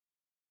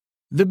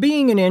The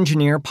Being an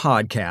Engineer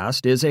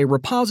podcast is a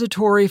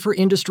repository for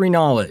industry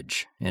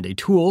knowledge and a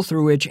tool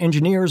through which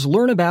engineers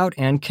learn about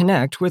and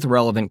connect with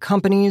relevant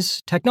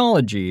companies,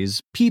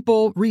 technologies,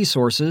 people,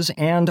 resources,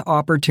 and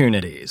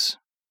opportunities.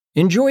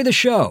 Enjoy the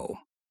show.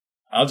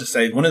 I'll just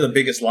say one of the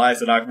biggest lies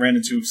that I've ran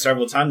into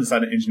several times inside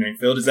the engineering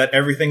field is that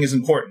everything is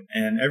important,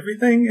 and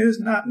everything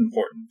is not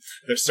important.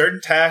 There's certain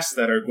tasks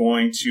that are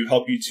going to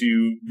help you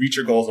to reach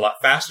your goals a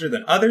lot faster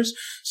than others.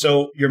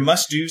 So your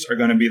must-dos are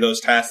going to be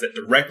those tasks that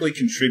directly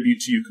contribute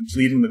to you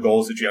completing the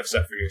goals that you have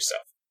set for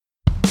yourself.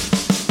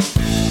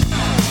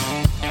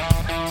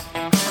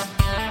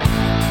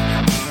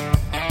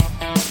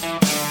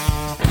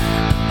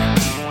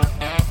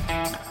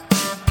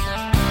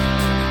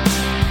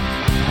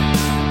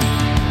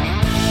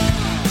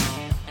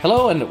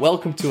 Hello and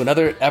welcome to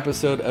another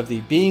episode of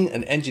the Being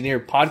an Engineer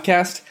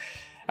podcast.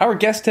 Our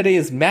guest today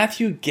is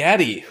Matthew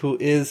Gaddy, who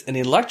is an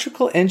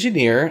electrical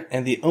engineer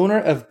and the owner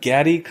of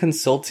Gaddy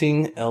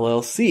Consulting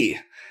LLC,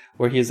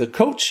 where he is a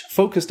coach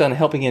focused on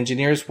helping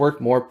engineers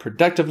work more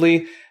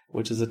productively,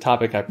 which is a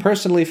topic I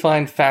personally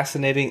find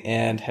fascinating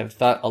and have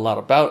thought a lot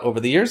about over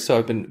the years. So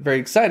I've been very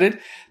excited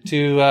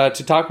to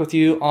talk with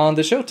you on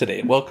the show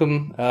today.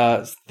 Welcome.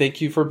 Thank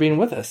you for being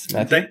with us,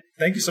 Matthew.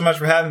 Thank you so much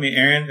for having me,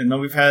 Aaron. And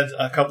we've had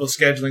a couple of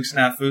scheduling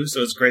snafus,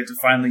 so it's great to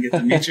finally get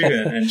to meet you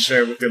and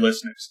share with your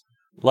listeners.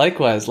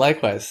 Likewise.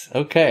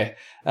 Okay.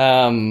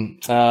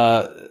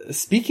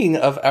 Speaking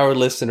of our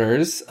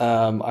listeners,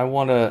 I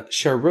want to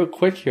share real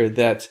quick here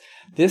that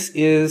this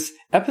is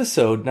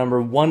episode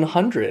number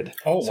 100.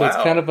 Oh, wow. So it's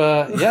kind of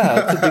it's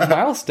a big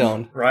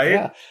milestone. Right?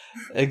 Yeah,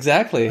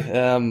 exactly.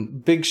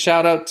 Big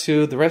shout out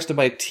to the rest of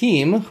my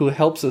team who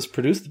helps us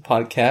produce the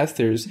podcast.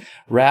 There's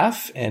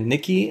Raf and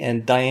Nikki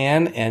and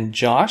Diane and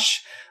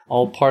Josh,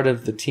 all part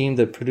of the team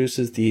that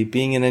produces the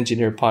Being an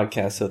Engineer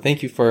podcast. So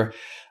thank you for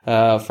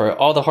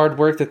all the hard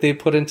work that they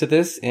put into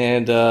this,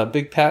 and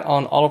big pat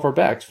on all of our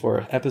backs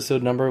for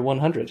episode number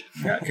 100.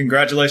 Yeah,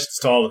 congratulations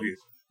to all of you.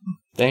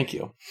 Thank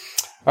you.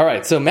 All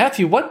right. So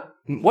Matthew,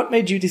 what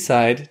made you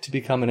decide to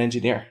become an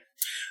engineer?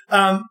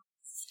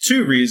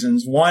 Two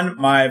reasons. One,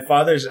 my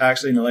father's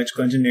actually an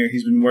electrical engineer.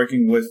 He's been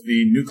working with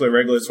the Nuclear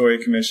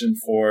Regulatory Commission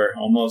for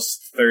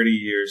almost 30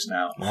 years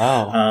now.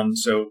 Wow.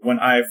 So when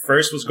I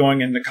first was going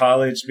into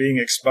college, being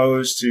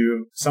exposed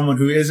to someone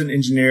who is an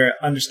engineer,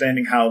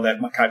 understanding how that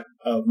kind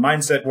of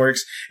mindset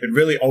works, it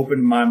really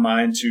opened my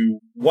mind to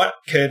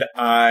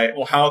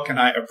how can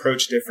I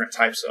approach different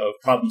types of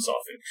problem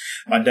solving?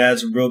 My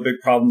dad's a real big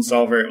problem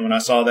solver, and when I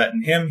saw that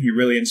in him, he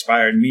really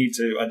inspired me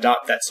to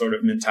adopt that sort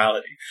of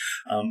mentality.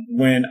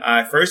 When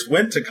I first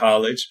went to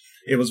college,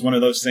 it was one of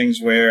those things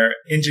where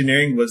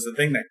engineering was the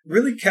thing that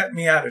really kept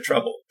me out of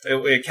trouble.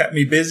 It kept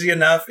me busy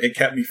enough. It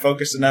kept me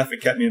focused enough.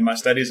 It kept me in my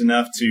studies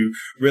enough to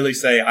really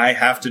say I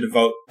have to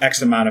devote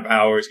X amount of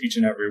hours each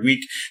and every week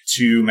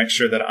to make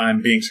sure that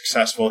I'm being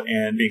successful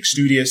and being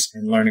studious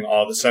and learning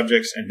all the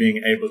subjects and being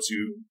able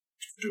to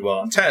do well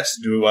on tests,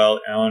 do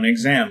well on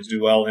exams,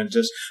 do well in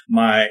just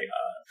my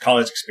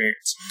college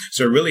experience.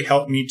 So it really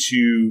helped me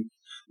to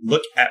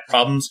look at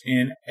problems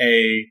in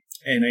a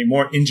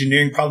more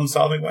engineering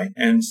problem-solving way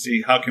and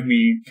see how can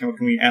we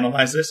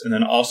analyze this, and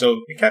then also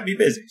it kept me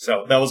busy.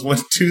 So that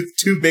was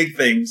two big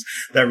things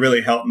that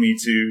really helped me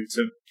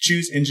to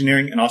choose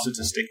engineering and also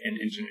to stick in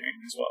engineering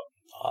as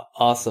well.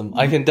 Awesome.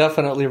 I can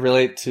definitely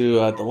relate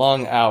to the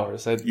long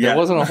hours. There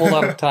wasn't a whole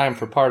lot of time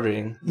for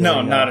partying.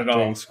 No, not at all.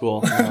 During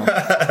school.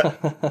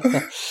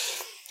 No.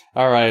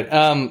 All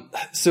right.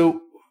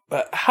 So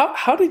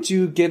how did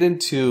you get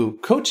into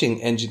coaching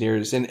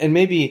engineers? And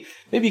maybe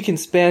you can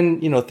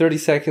spend 30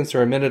 seconds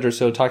or a minute or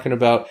so talking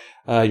about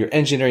your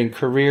engineering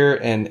career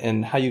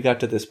and how you got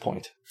to this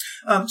point.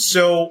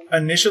 So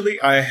initially,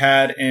 I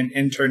had an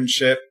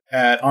internship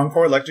at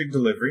Encore Electric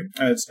Delivery.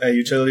 It's a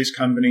utilities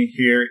company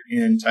here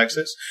in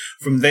Texas.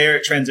 From there,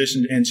 it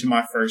transitioned into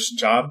my first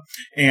job.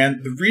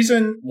 And the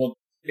reason,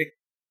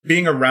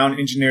 being around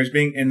engineers,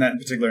 being in that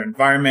particular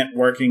environment,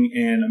 working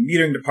in a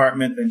metering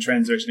department, then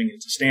transitioning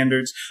into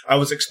standards, I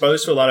was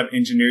exposed to a lot of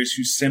engineers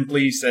who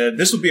simply said,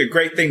 this would be a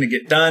great thing to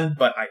get done,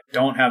 but I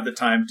don't have the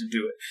time to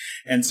do it.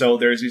 And so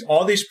there's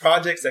all these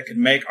projects that could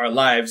make our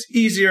lives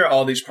easier,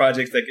 all these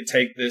projects that could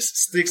take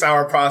this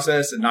 6-hour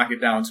process and knock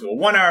it down to a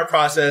 1-hour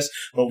process,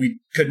 but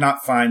we could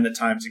not find the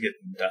time to get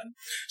them done.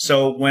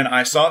 So when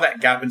I saw that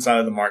gap inside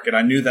of the market,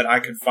 I knew that I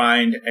could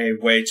find a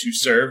way to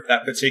serve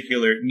that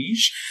particular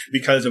niche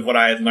because of what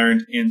I had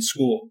learned in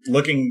school.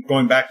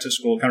 Going back to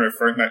school, kind of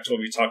referring back to what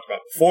we talked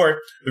about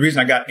before, the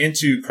reason I got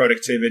into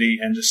productivity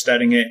and just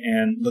studying it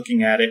and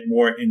looking at it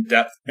more in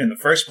depth in the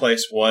first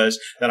place was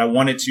that I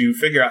wanted to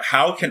figure out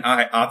how can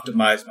I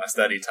optimize my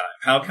study time?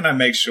 How can I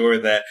make sure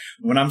that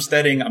when I'm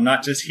studying, I'm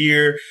not just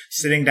here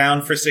sitting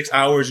down for 6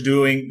 hours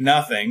doing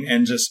nothing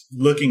and just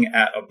looking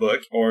at a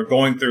book or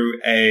going through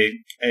a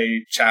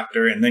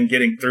chapter and then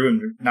getting through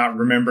and not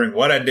remembering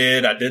what I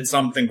did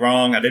something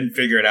wrong, I didn't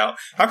figure it out.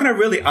 How can I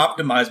really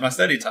optimize my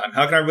study time?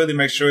 How can I really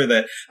make sure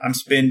that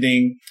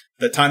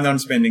the time that I'm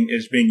spending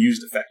is being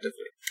used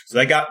effectively? So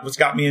that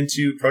got me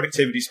into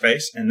productivity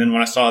space. And then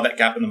when I saw that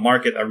gap in the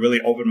market, I really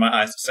opened my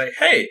eyes to say,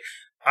 hey,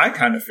 I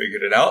kind of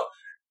figured it out.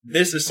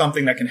 This is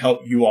something that can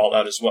help you all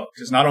out as well.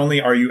 Because not only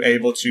are you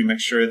able to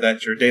make sure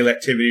that your daily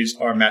activities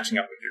are matching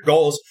up with your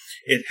goals,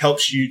 it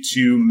helps you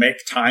to make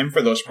time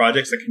for those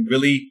projects that can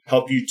really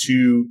help you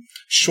to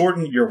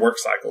shorten your work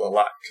cycle a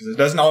lot. Because it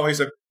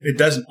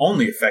doesn't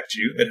only affect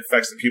you, it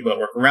affects the people that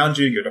work around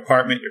you, your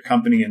department, your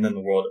company, and then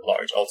the world at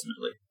large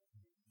ultimately.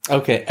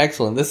 Okay,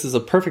 excellent. This is a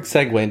perfect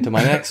segue into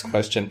my next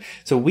question.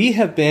 So we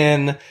have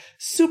been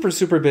super,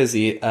 super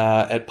busy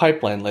at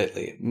Pipeline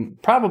lately,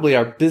 probably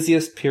our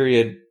busiest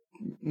period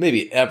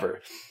maybe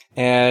ever.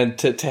 And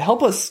to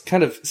help us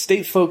kind of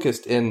stay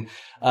focused and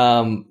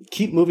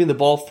keep moving the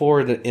ball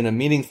forward in a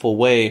meaningful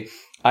way,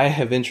 I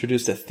have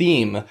introduced a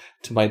theme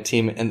to my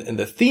team. And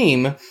the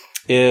theme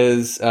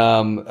is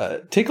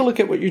take a look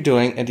at what you're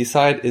doing and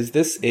decide, is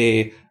this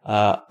a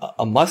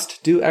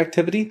must-do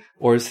activity,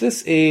 or is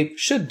this a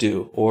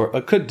should-do or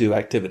a could-do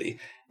activity?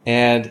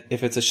 And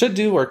if it's a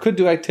should-do or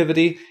could-do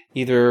activity,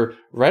 either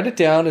write it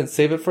down and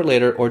save it for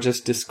later, or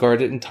just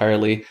discard it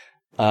entirely.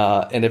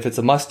 And if it's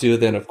a must-do,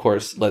 then of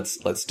course,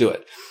 let's do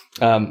it.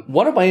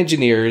 One of my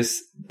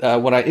engineers,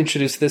 when I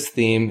introduced this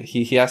theme,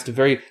 he asked a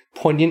very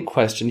poignant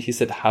question. He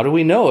said, how do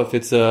we know if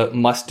it's a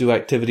must-do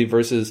activity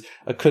versus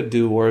a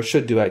could-do or a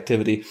should-do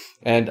activity?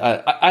 And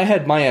I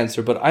had my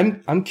answer, but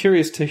I'm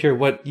curious to hear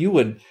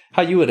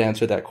how you would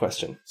answer that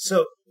question.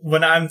 So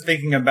when I'm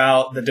thinking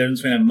about the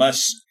difference between a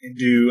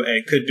must-do,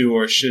 a could-do,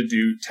 or a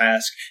should-do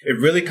task,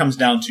 it really comes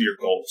down to your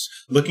goals.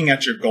 Looking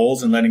at your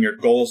goals and letting your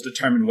goals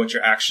determine what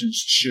your actions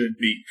should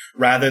be,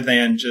 rather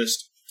than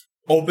just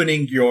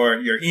opening your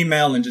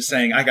email and just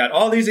saying, I got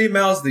all these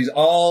emails, these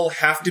all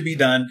have to be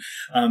done.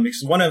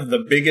 Because one of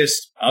the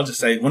biggest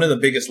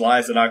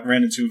lies that I've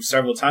ran into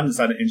several times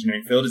inside the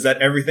engineering field is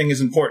that everything is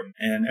important,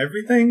 and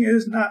everything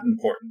is not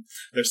important.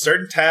 There's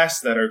certain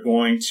tasks that are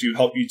going to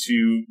help you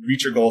to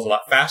reach your goals a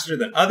lot faster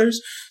than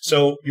others.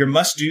 So your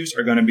must-dos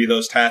are going to be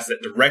those tasks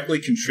that directly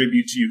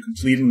contribute to you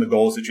completing the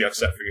goals that you have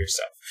set for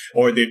yourself,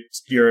 or that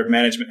your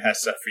management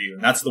has set for you.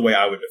 And that's the way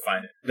I would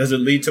define it. Does it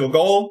lead to a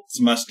goal? It's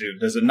a must-do.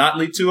 Does it not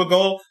lead to a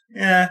goal?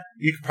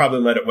 You could probably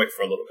let it wait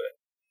for a little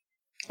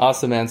bit.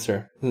 Awesome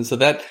answer. And so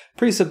that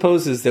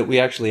presupposes that we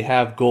actually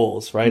have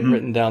goals, right? Mm-hmm.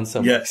 Written down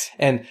somewhere. Yes.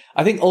 And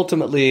I think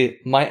ultimately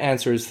my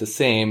answer is the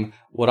same.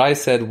 What I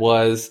said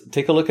was,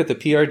 take a look at the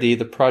PRD,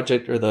 the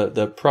project, or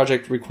the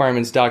project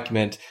requirements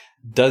document.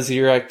 Does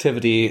your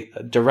activity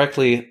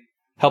directly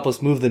help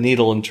us move the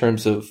needle in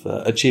terms of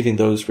achieving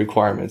those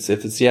requirements?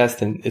 If it's yes,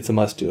 then it's a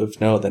must do. If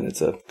no, then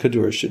it's a could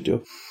do or should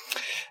do.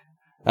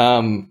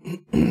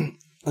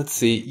 Let's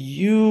see.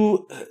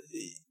 You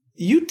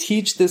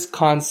teach this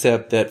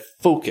concept that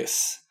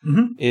focus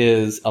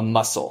is a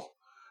muscle,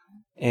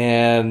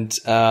 and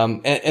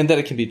that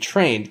it can be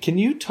trained. Can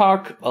you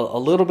talk a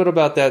little bit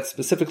about that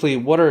specifically?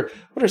 What are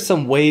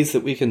some ways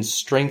that we can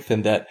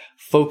strengthen that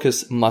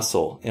focus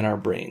muscle in our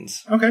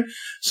brains? Okay.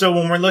 So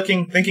when we're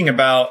thinking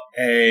about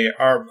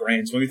our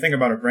brains, when we think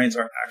about our brains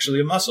are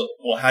actually a muscle.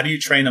 Well, how do you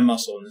train a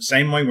muscle? In the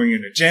same way when you're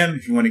in a gym,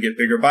 if you want to get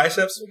bigger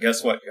biceps, well,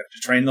 guess what? You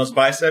have to train those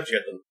biceps. You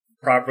have to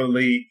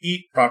properly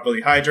eat,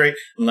 properly hydrate,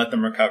 and let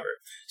them recover.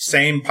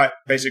 Same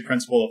basic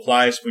principle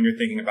applies when you're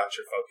thinking about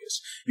your focus.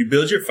 You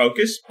build your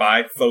focus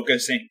by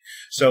focusing.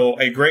 So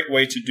a great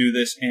way to do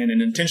this in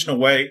an intentional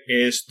way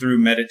is through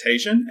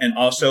meditation and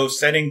also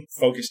setting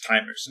focus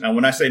timers. Now,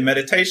 when I say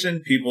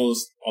meditation,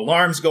 people's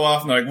alarms go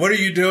off and they're like, what are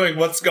you doing?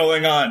 What's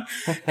going on?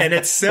 And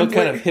it's simply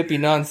what kind of hippie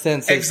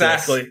nonsense is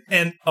exactly. this?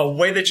 And a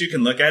way that you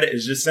can look at it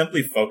is just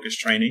simply focus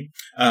training.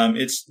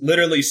 It's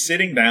literally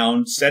sitting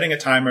down, setting a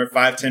timer,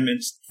 5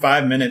 minutes,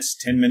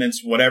 10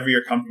 minutes, whatever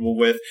you're comfortable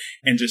with,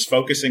 and just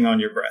focusing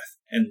on your breath.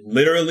 And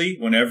literally,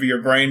 whenever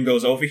your brain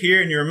goes over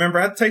here and you remember,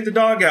 I have to take the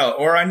dog out,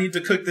 or I need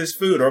to cook this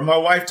food, or my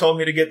wife told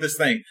me to get this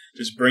thing,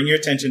 just bring your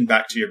attention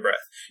back to your breath.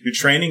 You're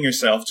training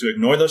yourself to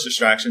ignore those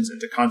distractions and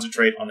to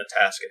concentrate on the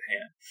task at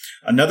hand.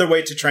 Another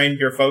way to train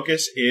your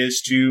focus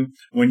is to,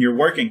 when you're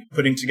working,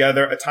 putting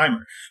together a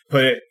timer,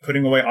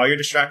 putting away all your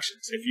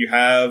distractions. If you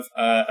have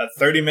a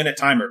 30-minute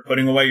timer,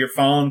 putting away your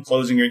phone,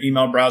 closing your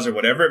email browser,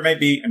 whatever it may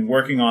be, and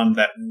working on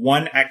that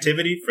one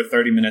activity for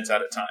 30 minutes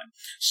at a time.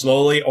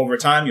 Slowly, over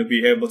time, you'll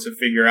be able to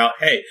figure out,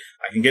 hey,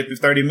 I can get through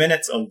 30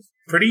 minutes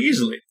pretty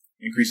easily.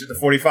 Increase it to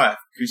 45,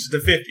 increase it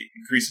to 50,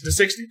 increase it to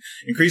 60,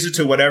 increase it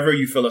to whatever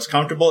you feel is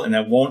comfortable, and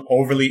that won't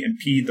overly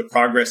impede the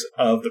progress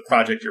of the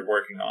project you're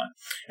working on.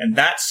 And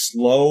that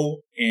slow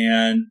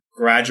and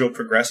gradual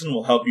progression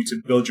will help you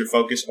to build your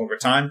focus over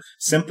time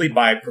simply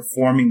by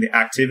performing the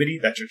activity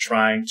that you're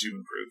trying to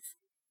improve.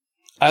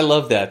 I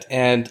love that.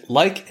 And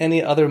like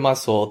any other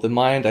muscle, the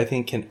mind, I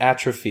think, can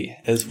atrophy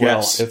as well.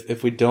 Yes.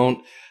 If we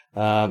don't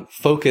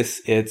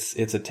focus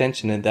its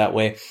attention in that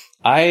way.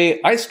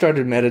 I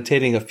started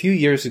meditating a few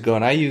years ago,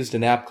 and I used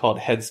an app called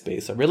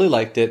Headspace. I really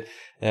liked it,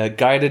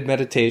 guided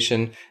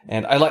meditation,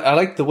 and I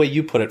like the way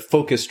you put it,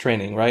 focus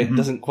training, right? Mm-hmm. It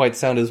doesn't quite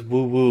sound as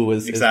woo-woo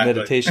as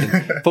meditation.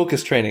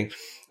 Focus training.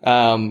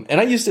 And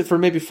I used it for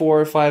maybe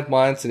 4 or 5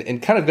 months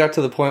and kind of got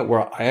to the point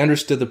where I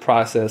understood the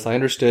process. I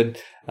understood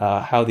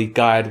how the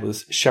guide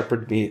was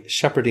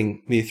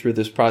shepherding me through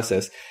this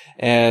process.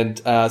 And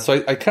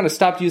so I kind of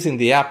stopped using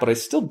the app, but I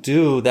still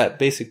do that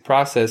basic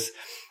process,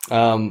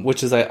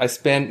 which is I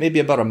spend maybe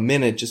about a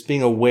minute just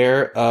being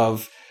aware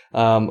of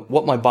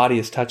what my body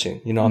is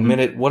touching. A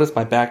minute, what is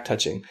my back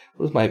touching?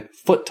 What is my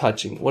foot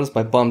touching? What is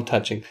my bum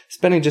touching?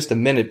 Spending just a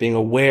minute being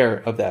aware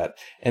of that.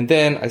 And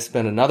then I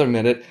spend another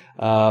minute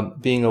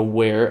being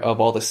aware of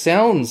all the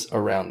sounds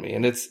around me.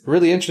 And it's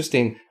really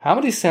interesting how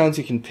many sounds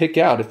you can pick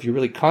out if you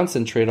really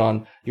concentrate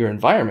on your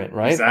environment,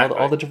 right? Exactly.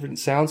 All the different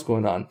sounds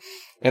going on.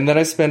 And then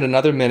I spend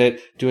another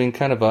minute doing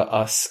kind of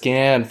a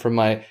scan from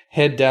my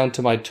head down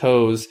to my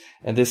toes.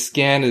 And this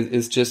scan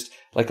is just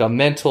like a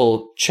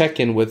mental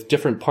check-in with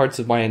different parts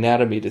of my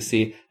anatomy to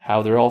see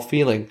how they're all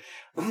feeling.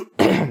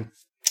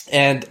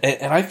 And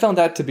I found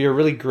that to be a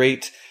really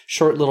great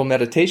short little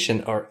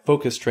meditation or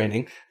focus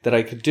training that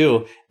I could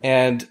do.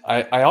 And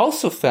I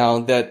also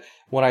found that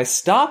when I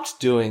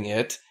stopped doing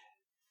it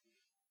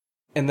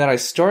and then I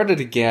started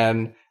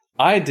again,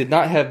 I did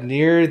not have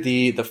near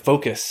the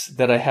focus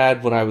that I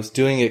had when I was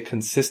doing it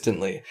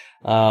consistently.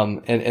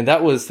 And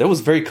that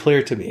was very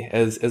clear to me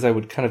as I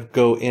would kind of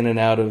go in and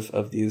out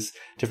of these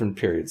different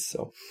periods.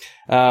 So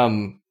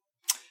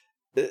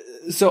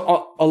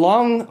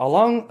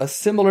along a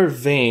similar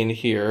vein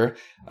here,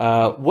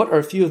 what are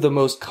a few of the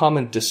most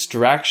common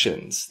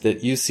distractions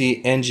that you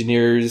see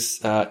engineers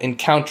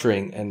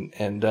encountering,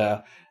 and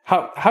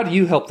how do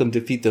you help them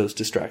defeat those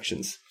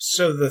distractions?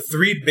 So the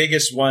 3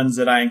 biggest ones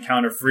that I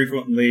encounter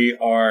frequently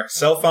are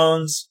cell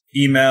phones,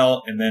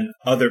 email, and then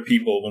other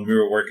people when we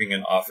were working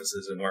in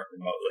offices and work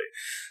remotely.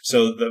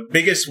 So the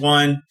biggest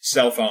one,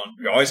 cell phone.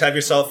 You always have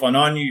your cell phone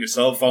on you. Your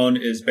cell phone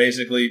is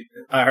basically,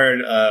 I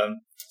heard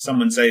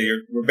someone say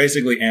we're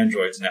basically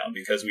androids now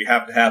because we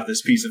have to have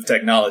this piece of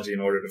technology in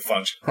order to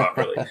function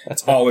properly.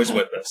 It's always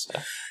with us.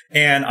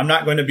 And I'm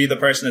not going to be the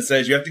person that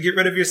says you have to get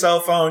rid of your cell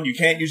phone. You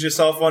can't use your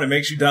cell phone. It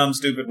makes you dumb,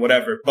 stupid,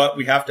 whatever. But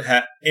we have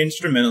to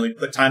instrumentally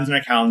put times in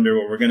our calendar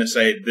where we're going to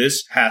say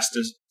this has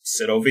to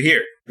sit over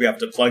here. We have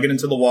to plug it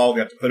into the wall. We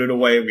have to put it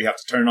away. We have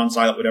to turn it on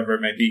silent, whatever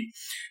it may be,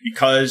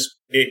 because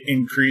it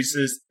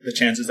increases the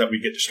chances that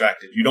we get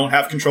distracted. You don't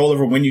have control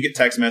over when you get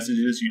text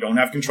messages. You don't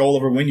have control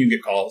over when you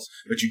get calls,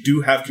 but you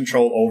do have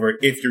control over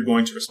if you're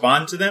going to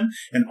respond to them,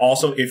 and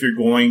also if you're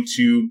going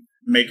to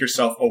make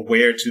yourself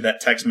aware to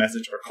that text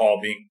message or call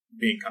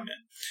being come in.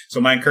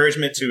 So my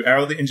encouragement to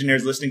all the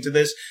engineers listening to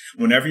this,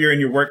 whenever you're in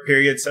your work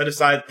period, set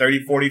aside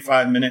 30,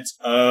 45 minutes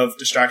of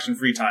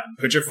distraction-free time.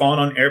 Put your phone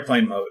on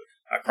airplane mode.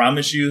 I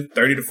promise you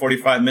 30 to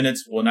 45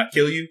 minutes will not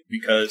kill you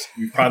because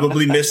you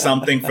probably missed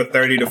something for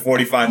 30 to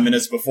 45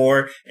 minutes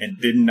before and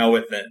didn't know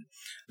it then.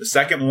 The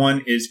second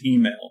one is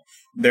email.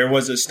 There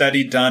was a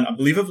study done, I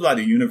believe it was by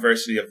the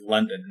University of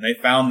London, and they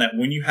found that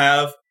when you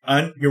have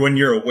when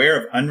you're aware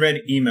of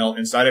unread email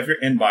inside of your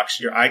inbox,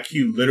 your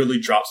IQ literally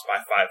drops by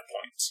 5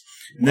 points.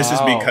 And this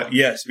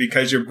is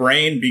because your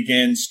brain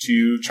begins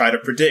to try to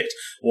predict,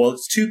 well,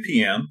 it's 2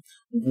 p.m.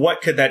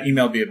 What could that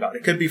email be about?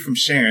 It could be from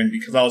Sharon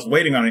because I was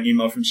waiting on an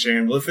email from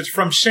Sharon. Well, if it's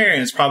from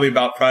Sharon, it's probably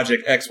about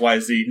Project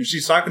XYZ. And if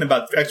she's talking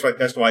about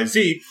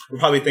XYZ, we're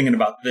probably thinking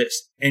about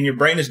this. And your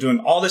brain is doing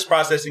all this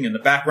processing in the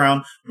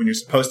background when you're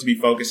supposed to be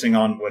focusing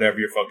on whatever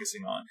you're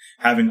focusing on.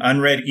 Having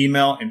unread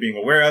email and being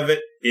aware of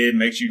it, it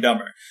makes you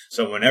dumber.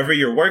 So whenever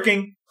you're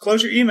working,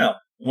 close your email.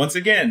 Once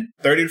again,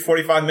 30 to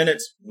 45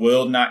 minutes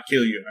will not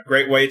kill you. A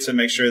great way to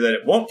make sure that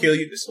it won't kill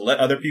you is to let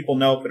other people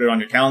know, put it on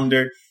your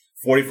calendar.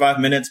 45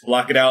 minutes,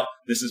 block it out.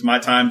 This is my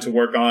time to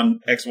work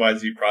on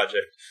XYZ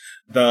project.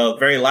 The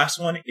very last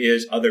one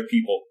is other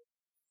people.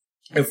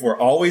 If we're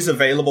always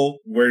available,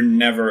 we're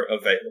never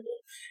available.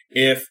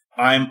 If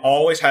I'm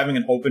always having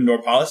an open door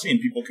policy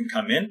and people can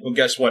come in, well,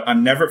 guess what?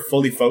 I'm never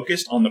fully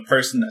focused on the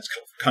person that's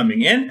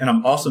coming in. And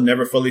I'm also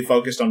never fully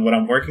focused on what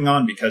I'm working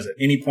on because at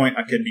any point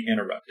I could be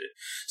interrupted.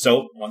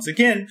 So once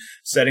again,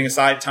 setting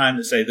aside time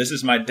to say, this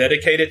is my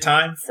dedicated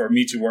time for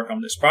me to work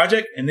on this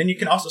project. And then you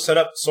can also set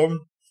up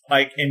some,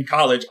 like in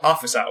college,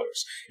 office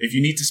hours. If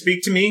you need to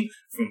speak to me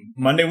from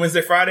Monday, Wednesday,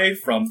 Friday,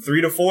 from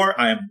 3 to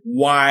 4, I am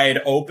wide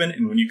open.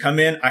 And when you come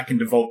in, I can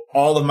devote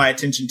all of my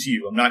attention to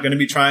you. I'm not going to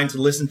be trying to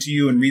listen to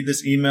you and read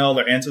this email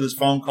or answer this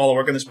phone call or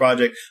work on this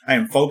project. I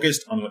am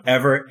focused on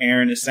whatever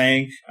Aaron is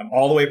saying. I'm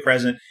all the way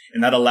present.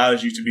 And that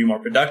allows you to be more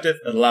productive.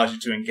 It allows you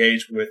to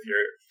engage with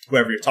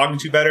whoever you're talking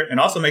to better, and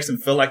also makes them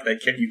feel like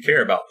you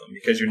care about them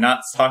because you're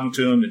not talking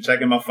to them and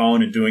checking my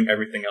phone and doing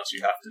everything else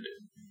you have to do.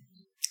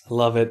 I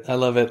love it. I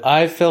love it.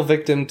 I fell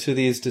victim to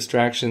these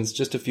distractions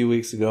just a few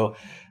weeks ago.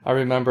 I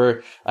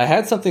remember I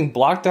had something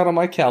blocked out on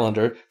my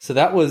calendar. So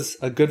that was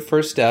a good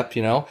first step,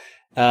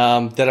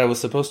 that I was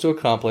supposed to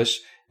accomplish.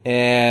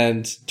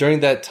 And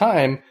during that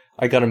time,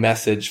 I got a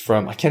message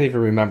from, I can't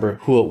even remember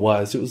who it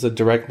was. It was a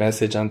direct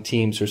message on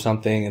Teams or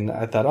something. And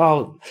I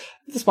thought,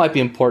 this might be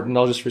important.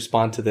 I'll just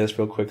respond to this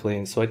real quickly.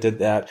 And so I did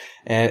that.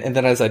 And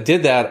then as I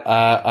did that,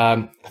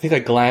 I think I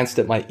glanced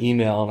at my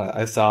email and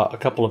I saw a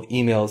couple of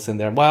emails in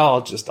there.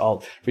 Well,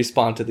 I'll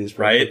respond to these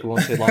real quick. It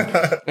won't take long.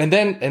 and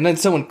then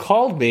someone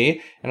called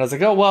me and I was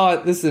like, oh,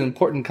 well, this is an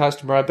important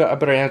customer. I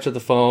better answer the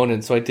phone.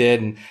 And so I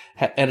did, and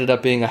ended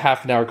up being a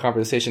half an hour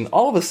conversation.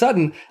 All of a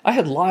sudden, I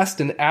had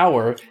lost an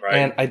hour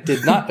and I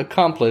did not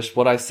accomplish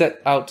what I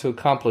set out to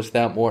accomplish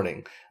that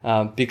morning.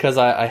 Because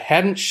I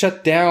hadn't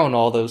shut down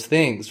all those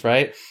things,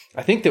 right?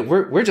 I think that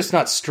we're just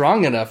not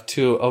strong enough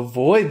to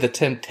avoid the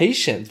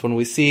temptations when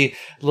we see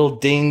little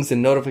dings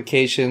and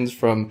notifications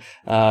from,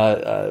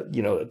 a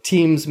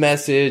Teams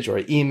message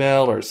or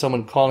email or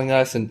someone calling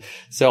us. And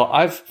so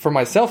for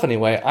myself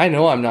anyway, I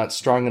know I'm not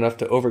strong enough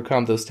to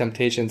overcome those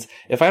temptations.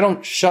 If I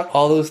don't shut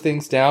all those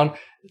things down,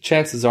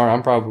 chances are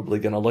I'm probably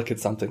going to look at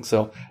something.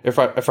 So if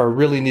I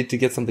really need to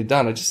get something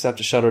done, I just have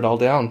to shut it all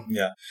down.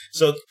 Yeah.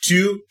 So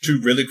two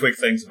really quick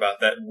things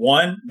about that.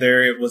 One,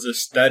 there was a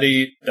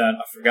study done.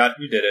 I forgot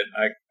who did it.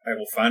 I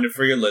will find it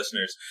for your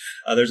listeners.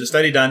 There's a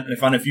study done, and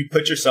found if you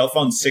put your cell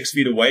phone 6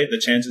 feet away,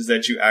 the chances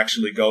that you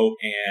actually go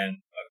and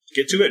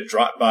get to it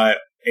drop by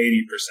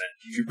 80%.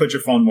 If you put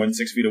your phone more than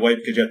 6 feet away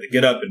because you have to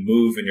get up and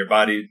move and your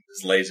body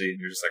is lazy and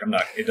you're just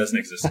like, it doesn't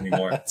exist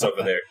anymore. It's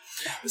over there.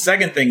 The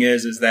second thing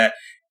is that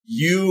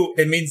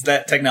it means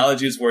that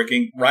technology is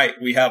working right.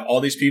 We have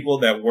all these people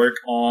that work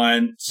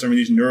on some of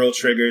these neural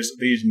triggers,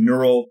 these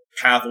neural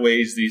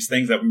pathways, these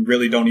things that we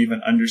really don't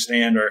even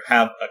understand or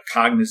have a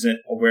cognizant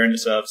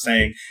awareness of,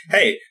 saying,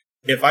 hey,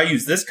 if I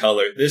use this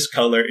color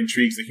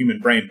intrigues the human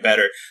brain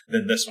better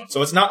than this one.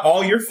 So it's not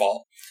all your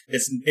fault.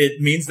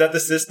 It means that the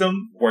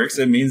system works.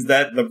 It means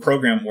that the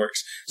program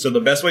works. So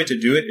the best way to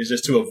do it is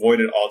just to avoid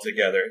it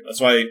altogether.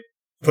 That's why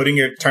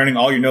turning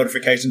all your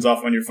notifications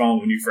off on your phone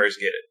when you first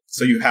get it.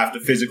 So you have to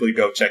physically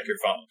go check your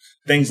phone.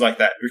 Things like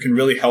that. We can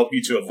really help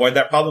you to avoid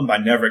that problem by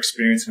never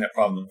experiencing that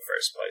problem in the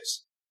first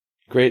place.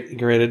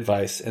 Great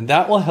advice. And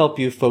that will help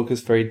you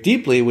focus very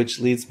deeply, which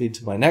leads me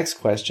to my next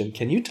question.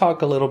 Can you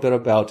talk a little bit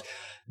about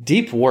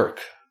deep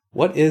work?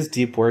 What is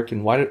deep work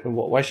and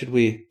why should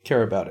we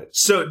care about it?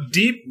 So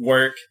deep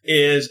work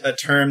is a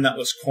term that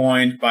was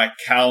coined by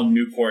Cal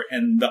Newport.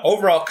 And the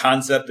overall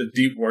concept of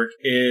deep work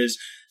is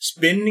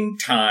spending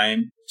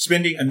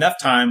enough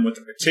time with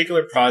a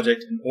particular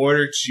project in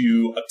order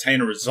to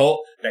obtain a result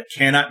that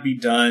cannot be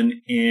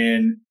done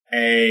in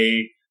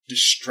a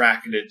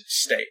distracted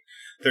state.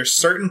 There's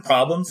certain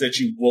problems that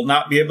you will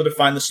not be able to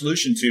find the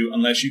solution to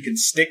unless you can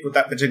stick with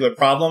that particular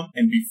problem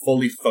and be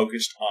fully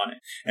focused on it.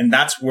 And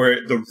that's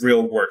where the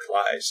real work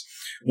lies.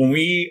 What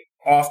we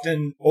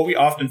often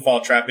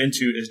fall trap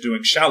into is doing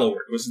shallow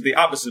work, which is the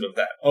opposite of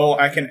that. Oh,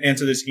 I can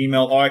answer this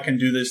email. Oh, I can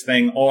do this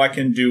thing. Oh, I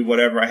can do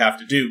whatever I have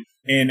to do.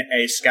 In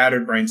a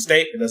scattered brain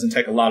state, it doesn't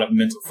take a lot of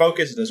mental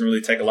focus. It doesn't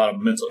really take a lot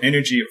of mental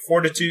energy or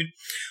fortitude.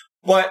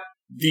 But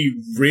the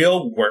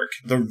real work,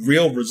 the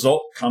real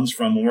result comes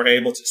from when we're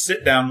able to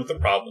sit down with the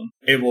problem,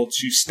 able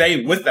to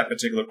stay with that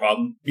particular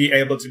problem, be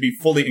able to be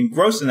fully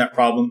engrossed in that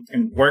problem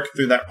and work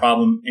through that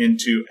problem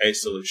into a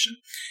solution.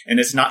 And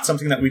it's not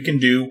something that we can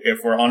do if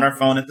we're on our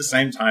phone at the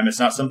same time. It's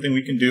not something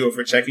we can do if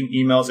we're checking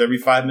emails every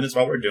 5 minutes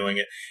while we're doing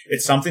it.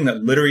 It's something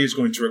that literally is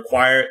going to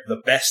require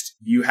the best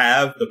you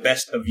have, the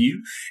best of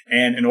you.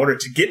 And in order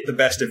to get the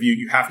best of you,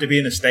 you have to be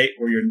in a state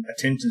where your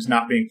attention is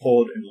not being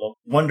pulled in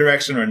one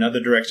direction or another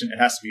direction. It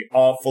has to be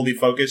all fully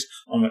focused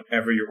on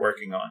whatever you're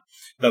working on.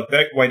 The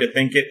best way to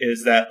think it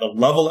is that the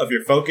level of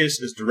your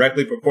focus is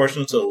directly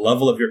proportional to the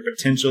level of your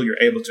potential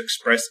you're able to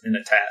express in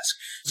a task.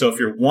 So if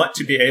you want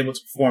to be able to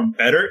perform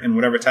better in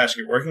whatever task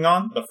you're working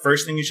on, the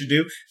first thing you should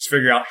do is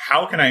figure out,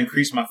 how can I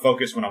increase my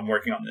focus when I'm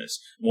working on this?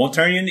 It won't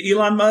turn you into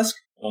Elon Musk.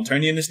 It won't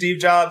turn you into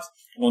Steve Jobs.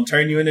 It won't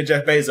turn you into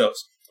Jeff Bezos.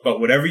 But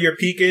whatever your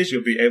peak is,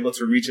 you'll be able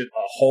to reach it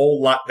a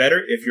whole lot better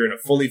if you're in a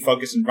fully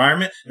focused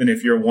environment than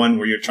if you're one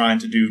where you're trying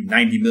to do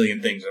 90 million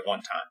things at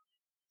one time.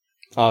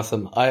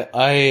 Awesome.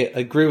 I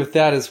agree with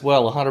that as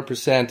well,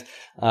 100%.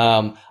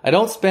 I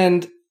don't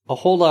spend a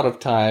whole lot of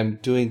time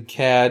doing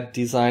CAD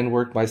design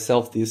work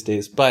myself these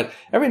days, but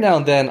every now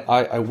and then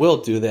I will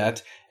do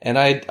that. And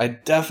I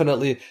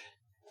definitely,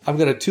 I'm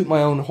going to toot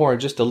my own horn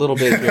just a little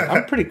bit here.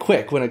 I'm pretty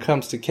quick when it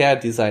comes to CAD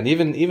design,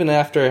 even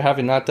after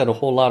having not done a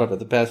whole lot of it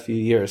the past few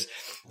years.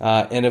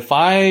 And if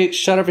I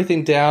shut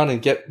everything down and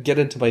get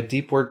into my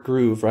deep work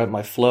groove, right,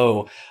 my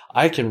flow,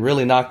 I can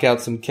really knock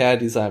out some CAD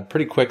design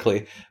pretty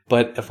quickly.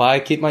 But if I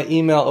keep my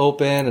email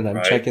open and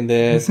I'm checking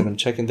this and I'm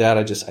checking that,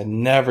 I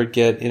never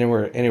get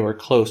anywhere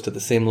close to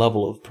the same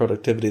level of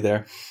productivity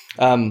there.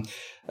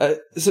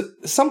 So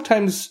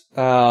sometimes,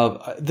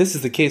 this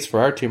is the case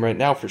for our team right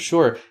now for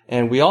sure.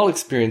 And we all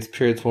experience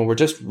periods when we're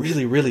just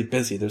really, really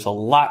busy. There's a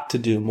lot to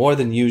do, more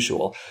than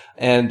usual.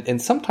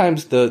 And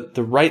sometimes the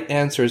right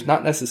answer is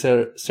not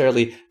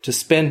necessarily to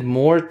spend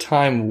more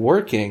time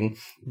working,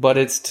 but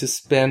it's to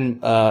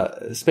spend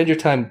your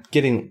time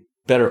getting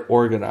better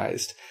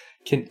organized.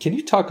 Can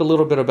you talk a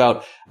little bit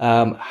about,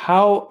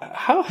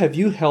 how have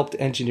you helped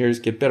engineers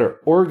get better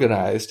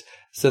organized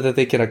so that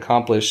they can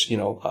accomplish,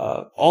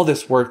 all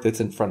this work that's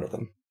in front of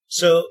them?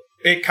 So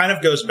it kind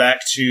of goes back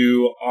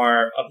to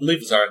I believe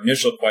it's our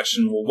initial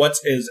question. Well, what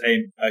is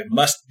a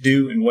must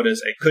do and what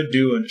is a could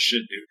do and a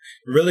should do?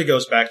 It really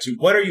goes back to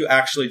what are you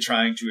actually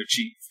trying to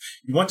achieve?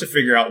 You want to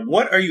figure out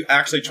what are you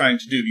actually trying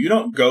to do. You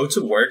don't go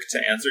to work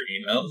to answer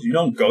emails. You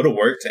don't go to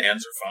work to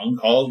answer phone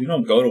calls. You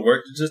don't go to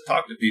work to just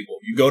talk to people.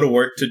 You go to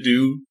work to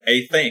do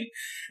a thing.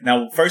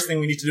 Now, first thing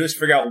we need to do is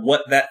figure out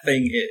what that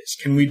thing is.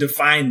 Can we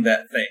define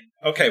that thing?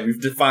 Okay,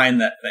 we've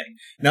defined that thing.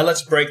 Now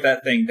let's break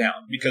that thing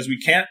down, because we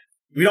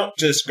don't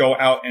just go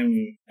out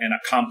and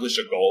accomplish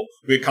a goal.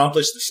 We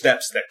accomplish the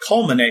steps that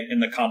culminate in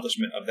the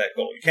accomplishment of that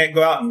goal. You can't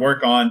go out and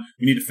work on,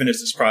 we need to finish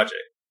this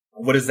project.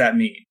 What does that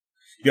mean?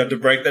 You have to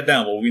break that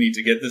down. Well, we need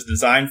to get this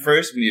design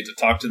first. We need to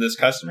talk to this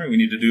customer. We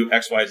need to do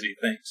X, Y, Z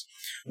things.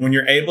 When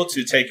you're able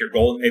to take your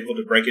goal, able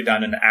to break it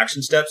down into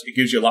action steps, it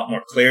gives you a lot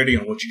more clarity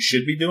on what you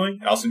should be doing.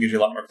 It also gives you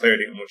a lot more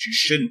clarity on what you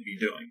shouldn't be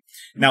doing.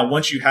 Now,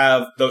 once you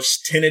have those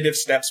tentative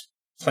steps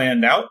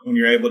planned out, when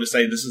you're able to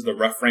say this is the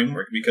rough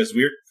framework, because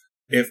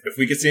if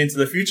we could see into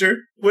the future,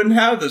 wouldn't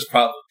have this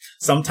problem.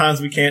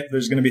 Sometimes we can't.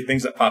 There's going to be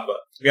things that pop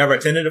up. We have our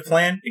tentative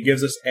plan. It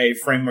gives us a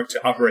framework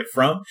to operate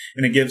from,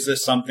 and it gives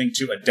us something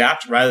to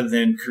adapt rather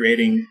than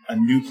creating a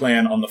new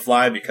plan on the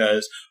fly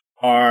because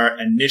our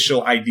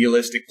initial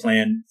idealistic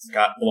plan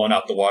got blown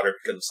out the water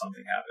because of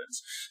something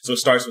happens. So it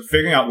starts with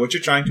figuring out what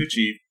you're trying to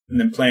achieve and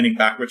then planning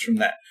backwards from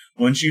that.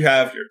 Once you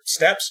have your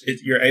steps,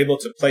 you're able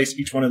to place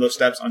each one of those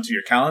steps onto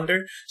your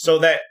calendar so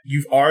that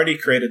you've already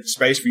created the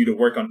space for you to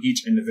work on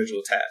each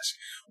individual task.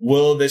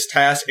 Will this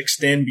task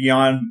extend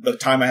beyond the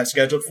time I have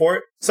scheduled for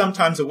it?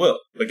 Sometimes it will.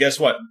 But guess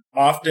what?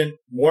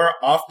 More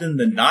often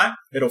than not,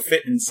 it'll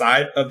fit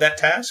inside of that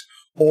task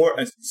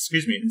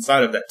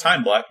inside of that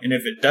time block. And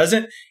if it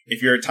doesn't,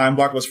 if your time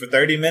block was for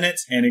 30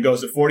 minutes and it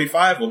goes to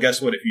 45, well,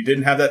 guess what? If you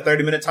didn't have that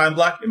 30-minute time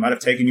block, it might have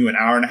taken you an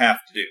hour and a half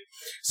to do.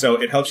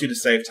 So it helps you to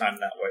save time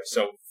that way.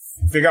 So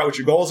figure out what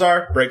your goals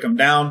are, break them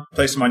down,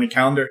 place them on your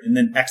calendar, and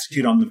then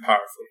execute on them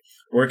powerfully.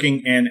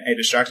 Working in a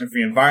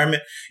distraction-free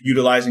environment,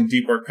 utilizing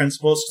deep work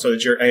principles so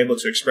that you're able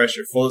to express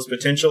your fullest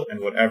potential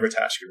in whatever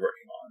task you're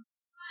working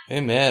on.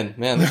 Amen.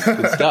 Man, that's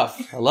good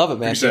stuff. I love it,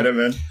 man. Appreciate it,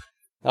 man.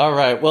 All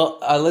right. Well,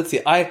 let's see.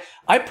 I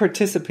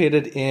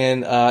participated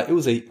in, it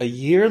was a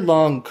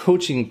year-long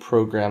coaching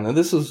program. And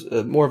this was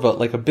more of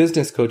a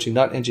business coaching,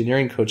 not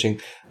engineering coaching,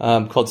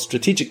 called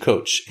Strategic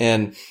Coach.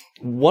 And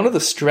one of the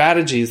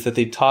strategies that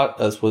they taught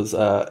us was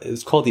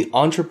called the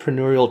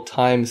Entrepreneurial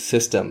Time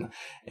System.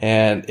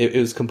 And it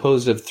was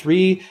composed of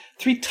three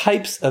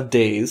types of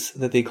days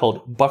that they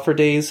called buffer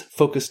days,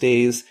 focus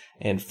days,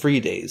 and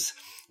free days.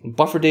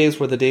 Buffer days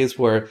were the days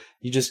where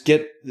you just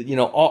get,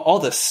 all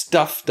the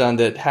stuff done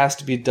that has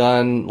to be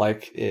done,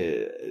 like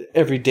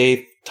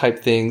everyday type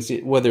things,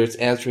 whether it's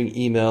answering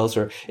emails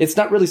or it's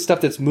not really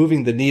stuff that's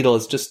moving the needle.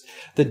 It's just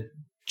the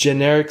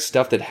generic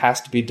stuff that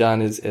has to be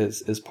done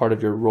as part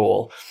of your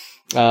role.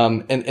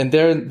 And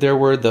there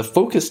were the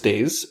focus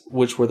days,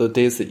 which were the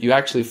days that you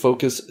actually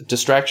focus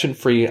distraction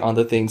free on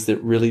the things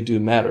that really do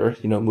matter,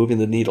 moving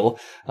the needle.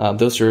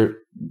 Those are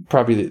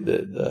probably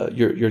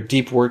your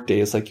deep work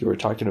days, like you were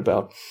talking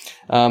about.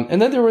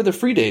 And then there were the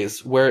free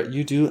days where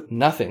you do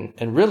nothing.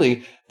 And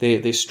really,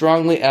 they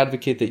strongly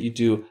advocate that you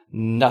do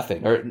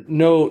nothing or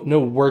no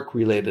work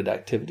related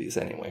activities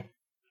anyway.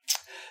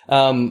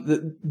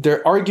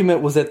 Their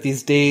argument was that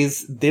these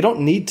days, they don't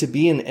need to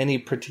be in any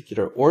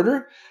particular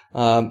order.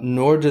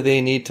 Nor do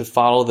they need to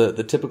follow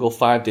the typical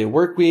 5-day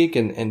work week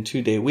and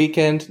 2-day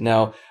weekend.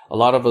 Now, a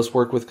lot of us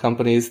work with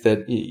companies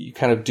that you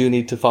kind of do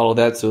need to follow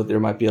that. So there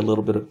might be a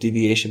little bit of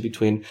deviation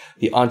between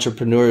the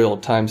entrepreneurial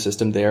time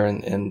system there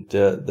and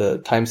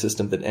the time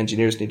system that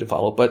engineers need to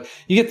follow. But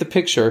you get the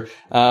picture.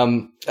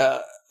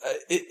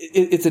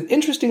 It's an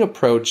interesting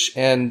approach.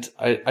 And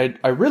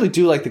I really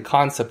do like the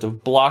concept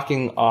of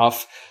blocking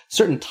off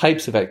certain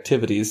types of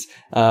activities,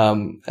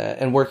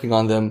 and working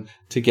on them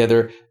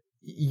together.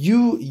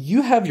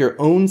 You have your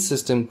own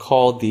system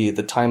called the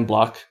time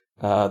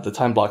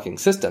blocking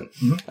system.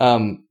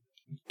 Mm-hmm.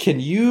 Can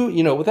you,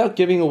 without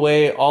giving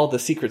away all the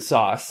secret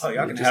sauce? Oh,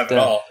 y'all can have it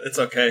all. It's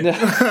okay.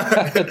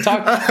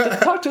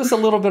 Talk to us a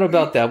little bit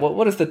about that.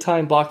 What is the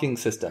time blocking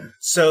system?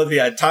 So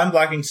the time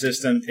blocking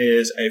system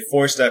is a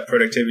 4-step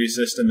productivity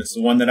system. It's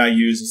the one that I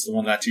use. It's the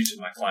one that I teach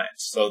with my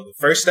clients. So the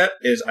first step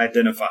is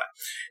identify.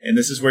 And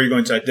this is where you're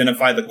going to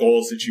identify the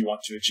goals that you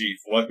want to achieve.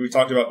 Like we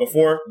talked about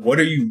before,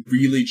 what are you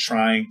really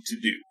trying to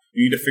do?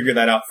 You need to figure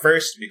that out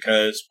first,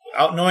 because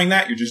without knowing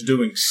that, you're just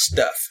doing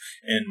stuff.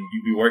 And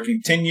you'll be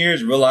working 10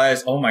 years,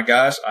 realize, oh my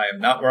gosh, I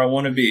am not where I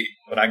want to be,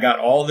 but I got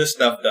all this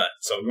stuff done.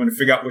 So we're going to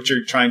figure out what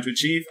you're trying to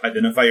achieve,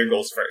 identify your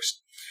goals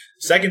first.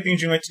 Second thing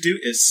you're going to do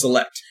is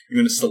select. You're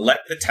going to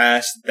select the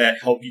tasks that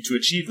help you to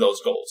achieve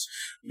those goals.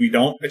 We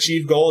don't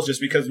achieve goals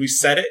just because we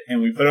set it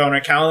and we put it on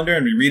our calendar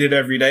and we read it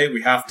every day.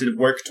 We have to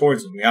work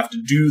towards them. We have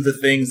to do the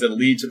things that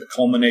lead to the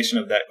culmination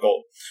of that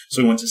goal.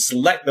 So we want to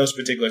select those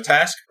particular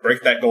tasks,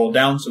 break that goal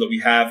down so that we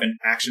have an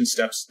action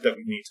steps that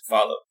we need to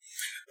follow.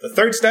 The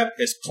third step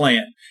is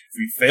plan. If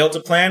we fail to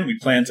plan, we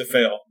plan to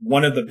fail.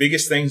 One of the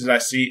biggest things that I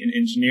see in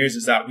engineers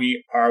is that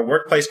our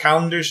workplace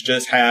calendars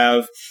just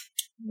have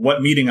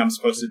what meeting I'm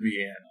supposed to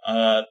be in.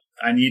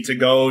 I need to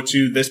go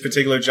to this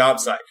particular job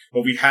site,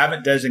 but we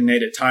haven't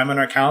designated time on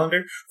our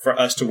calendar for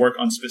us to work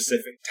on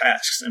specific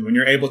tasks. And when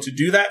you're able to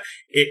do that,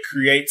 it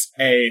creates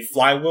a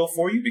flywheel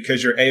for you,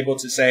 because you're able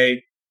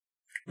to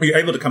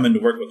come into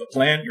work with a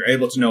plan. You're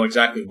able to know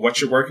exactly what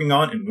you're working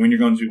on and when you're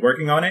going to be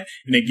working on it.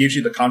 And it gives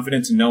you the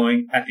confidence in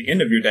knowing at the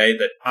end of your day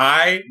that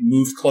I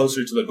moved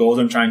closer to the goals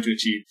I'm trying to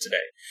achieve today.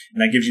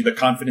 And that gives you the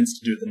confidence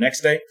to do it the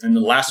next day. And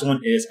the last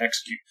one is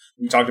execute.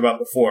 We talked about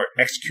before,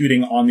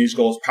 executing on these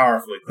goals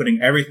powerfully, putting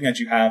everything that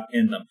you have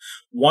in them.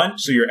 One,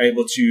 so you're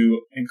able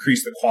to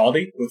increase the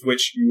quality with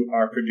which you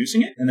are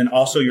producing it. And then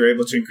also you're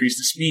able to increase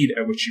the speed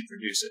at which you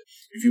produce it.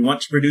 If you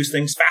want to produce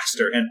things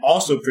faster and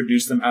also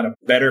produce them at a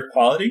better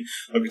quality,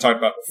 like we talked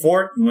about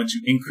before, you want to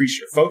increase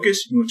your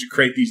focus. You want to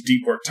create these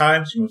deep work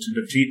times. You want to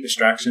defeat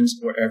distractions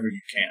wherever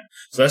you can.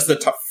 So that's the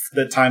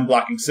time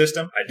blocking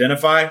system.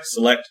 Identify,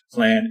 select,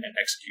 plan, and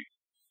execute.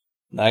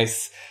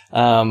 Nice.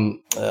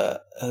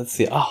 Let's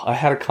see. Oh, I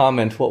had a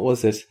comment. What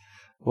was it?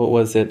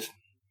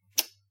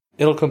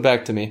 It'll come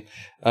back to me.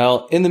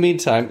 In the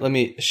meantime, let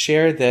me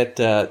share that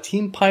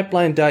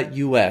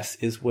teampipeline.us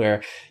is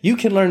where you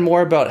can learn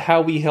more about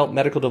how we help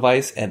medical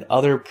device and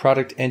other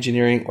product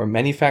engineering or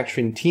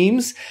manufacturing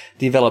teams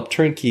develop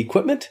turnkey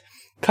equipment,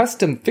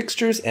 custom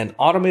fixtures, and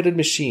automated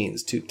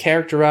machines to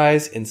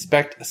characterize,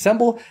 inspect,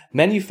 assemble,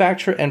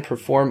 manufacture, and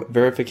perform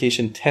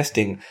verification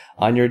testing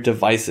on your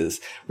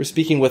devices. We're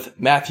speaking with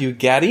Matthew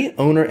Gaddy,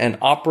 owner and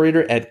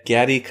operator at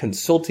Gaddy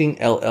Consulting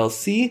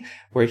LLC,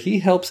 where he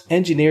helps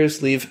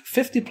engineers leave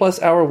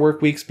 50-plus hour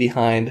work weeks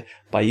behind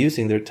by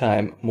using their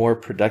time more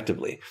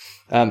productively.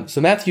 So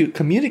Matthew,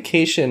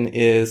 communication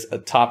is a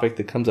topic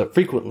that comes up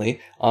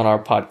frequently on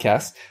our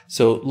podcast.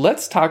 So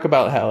let's talk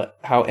about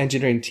how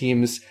engineering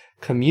teams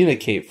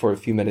communicate for a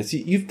few minutes.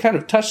 You've kind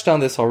of touched on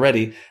this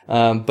already,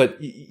 but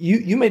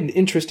you made an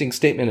interesting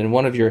statement in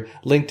one of your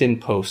LinkedIn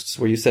posts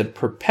where you said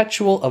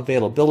perpetual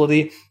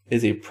availability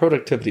is a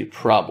productivity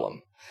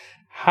problem.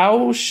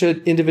 How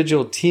should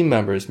individual team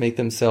members make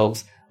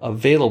themselves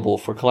available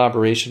for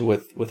collaboration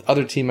with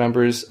other team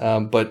members,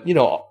 but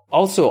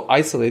also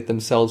isolate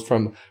themselves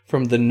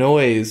from the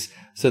noise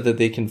so that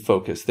they can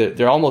focus?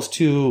 They're almost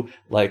two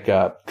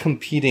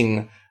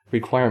competing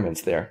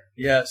requirements there.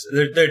 Yes,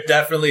 they're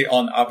definitely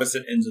on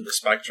opposite ends of the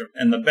spectrum.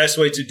 And the best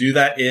way to do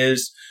that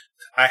is,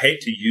 I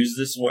hate to use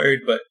this word,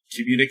 but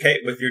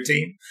communicate with your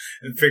team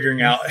and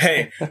figuring out,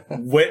 hey,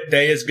 what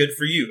day is good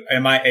for you?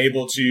 Am I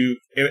able to,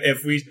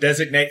 if we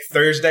designate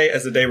Thursday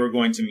as the day we're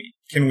going to meet,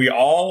 can we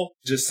all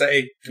just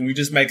say, can we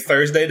just make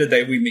Thursday the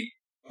day we meet?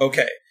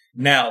 Okay,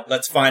 now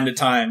let's find a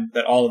time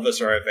that all of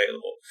us are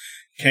available.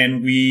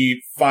 Can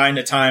we find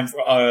a time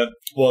for,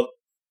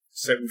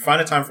 so we find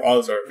a time for all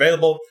of us are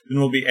available, then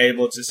we'll be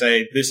able to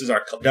say, this is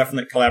our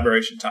definite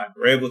collaboration time.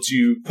 We're able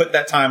to put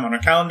that time on our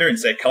calendar and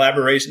say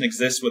collaboration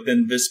exists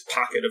within this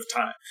pocket of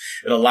time.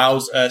 It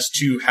allows us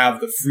to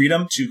have the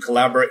freedom to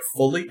collaborate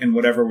fully in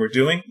whatever we're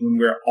doing when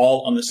we're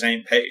all on the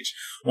same page.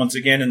 Once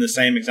again, in the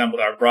same example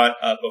that I brought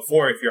up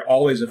before, if you're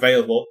always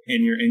available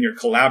in your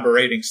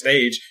collaborating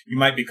stage, you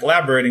might be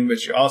collaborating,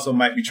 but you also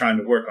might be trying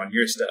to work on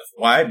your stuff.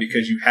 Why?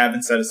 Because you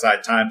haven't set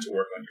aside time to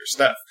work on your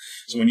stuff.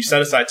 So when you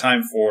set aside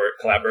time for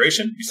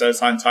collaboration, you set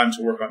aside time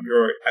to work on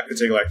your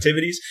particular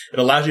activities, it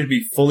allows you to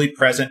be fully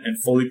present and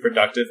fully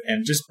productive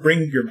and just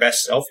bring your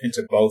best self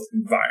into both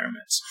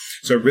environments.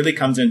 So it really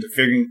comes into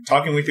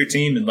talking with your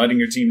team and letting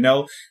your team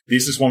know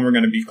this is when we're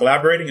going to be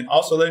collaborating, and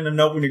also letting them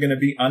know when you're going to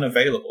be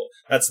unavailable.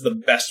 That's the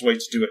best way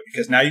to do it,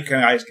 because now you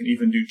guys can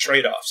even do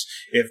trade-offs.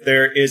 If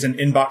there is an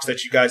inbox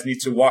that you guys need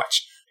to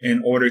watch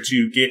in order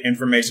to get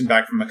information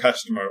back from a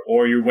customer,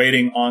 or you're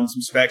waiting on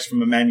some specs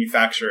from a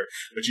manufacturer,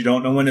 but you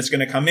don't know when it's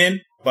going to come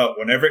in, but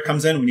whenever it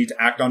comes in, we need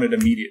to act on it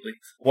immediately.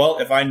 Well,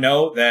 if I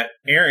know that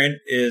Aaron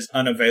is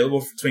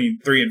unavailable between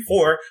 3 and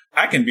 4,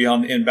 I can be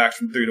on the inbox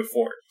from 3 to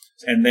 4.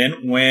 And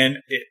then when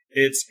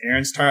it's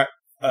Aaron's time,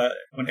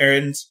 when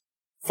Aaron's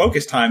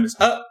focus time is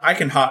up, I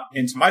can hop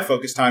into my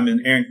focus time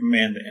and Aaron can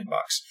man the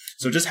inbox.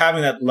 So just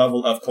having that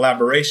level of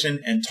collaboration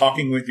and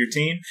talking with your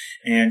team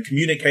and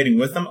communicating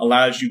with them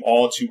allows you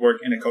all to work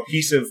in a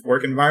cohesive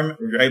work environment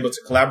where you're able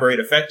to collaborate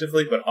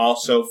effectively, but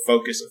also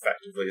focus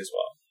effectively as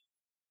well.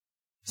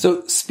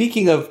 So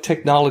speaking of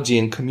technology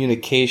and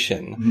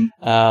communication,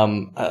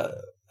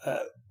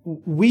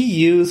 we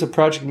use a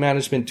project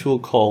management tool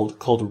called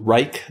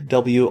Wrike,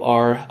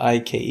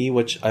 W-R-I-K-E,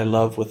 which I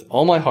love with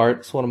all my heart.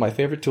 It's one of my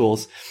favorite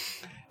tools.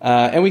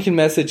 And we can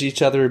message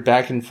each other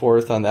back and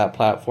forth on that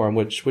platform,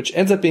 which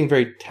ends up being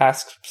very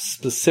task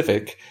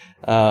specific,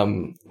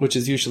 which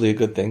is usually a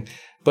good thing.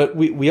 But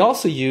we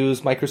also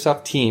use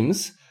Microsoft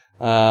Teams,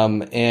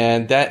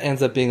 and that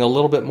ends up being a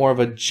little bit more of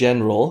a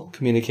general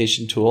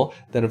communication tool.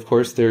 Then, of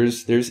course,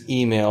 there's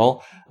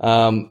email.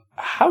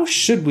 How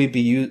should we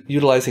be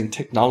utilizing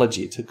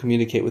technology to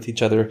communicate with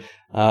each other,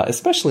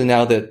 especially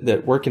now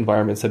that work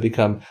environments have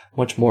become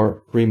much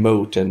more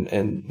remote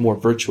and more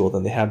virtual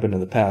than they have been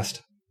in the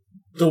past?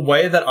 The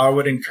way that I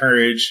would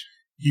encourage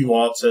you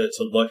all to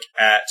look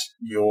at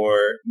your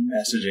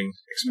messaging,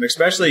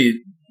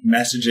 especially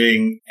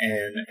messaging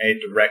in a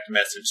direct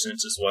message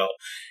sense as well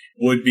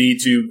would be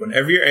to,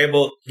 whenever you're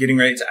getting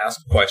ready to ask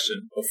a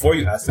question, before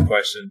you ask the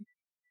question,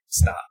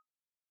 stop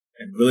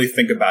and really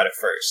think about it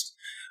first.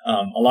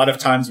 A lot of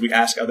times we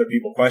ask other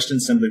people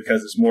questions simply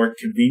because it's more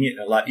convenient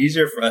and a lot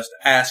easier for us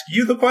to ask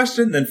you the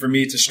question than for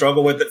me to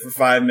struggle with it for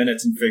 5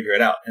 minutes and figure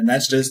it out. And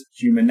that's just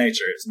human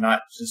nature. It's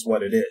not just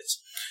what it is.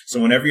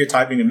 So whenever you're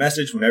typing a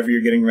message, whenever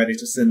you're getting ready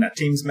to send that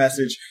Teams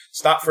message,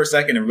 stop for a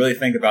second and really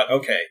think about,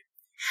 okay,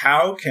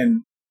 how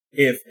can,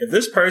 if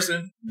this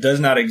person does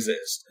not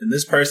exist and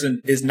this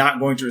person is not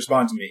going to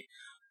respond to me,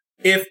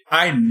 if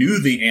I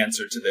knew the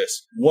answer to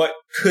this, what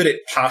could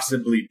it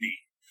possibly be?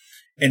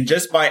 And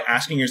just by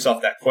asking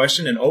yourself that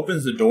question, it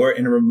opens the door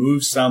and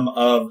removes some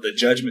of the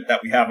judgment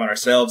that we have on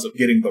ourselves of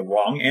getting the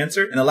wrong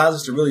answer and allows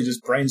us to really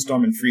just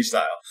brainstorm and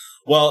freestyle.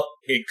 Well,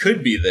 it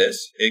could be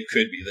this. It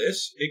could be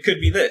this. It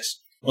could be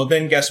this. Well,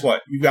 then guess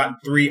what? You've gotten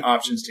 3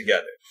 options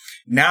together.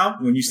 Now,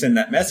 when you send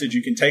that message,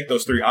 you can take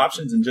those 3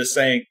 options and just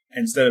saying,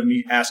 instead of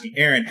me asking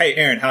Aaron, hey,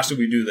 Aaron, how should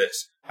we do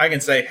this? I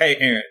can say, hey,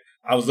 Aaron,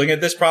 I was looking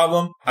at this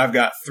problem. I've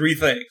got 3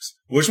 things.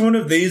 Which one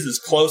of these is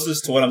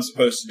closest to what I'm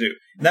supposed to do?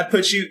 And that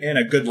puts you in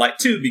a good light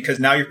too, because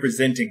now you're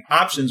presenting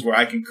options where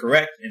I can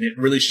correct. And it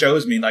really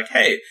shows me like,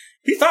 hey,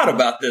 he thought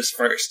about this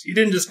first. He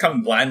didn't just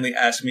come blindly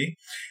ask me.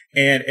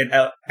 And it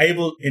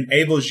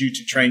enables you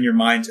to train your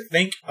mind to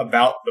think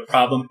about the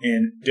problem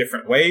in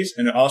different ways.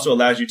 And it also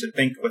allows you to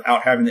think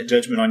without having that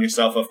judgment on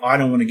yourself of, I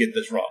don't want to get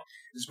this wrong.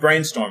 It's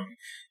brainstorming.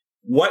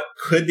 What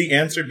could the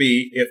answer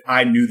be if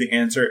I knew the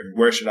answer, and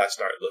where should I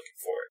start looking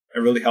for it?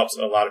 It really helps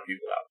a lot of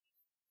people out.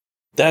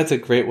 That's a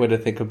great way to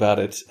think about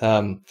it.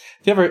 Have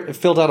you ever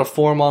filled out a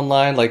form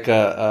online, like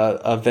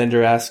a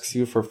vendor asks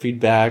you for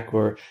feedback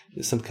or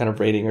some kind of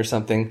rating or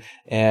something,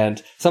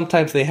 and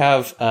sometimes they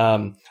have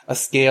a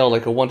scale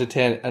like a 1 to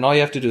 10, and all you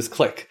have to do is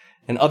click.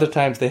 And other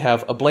times they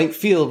have a blank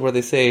field where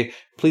they say,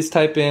 please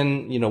type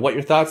in, what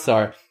your thoughts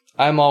are.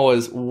 I'm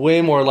always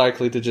way more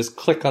likely to just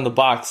click on the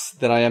box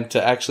than I am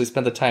to actually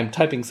spend the time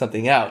typing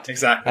something out.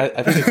 Exactly.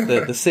 I think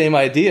it's the same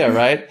idea,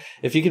 right?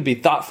 If you could be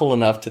thoughtful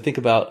enough to think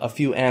about a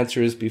few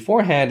answers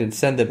beforehand and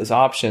send them as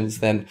options,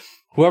 then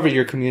whoever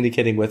you're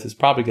communicating with is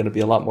probably going to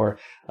be a lot more,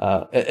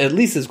 at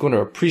least is going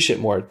to appreciate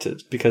more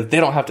because they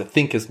don't have to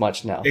think as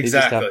much now. Exactly. They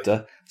just have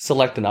to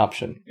select an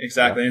option.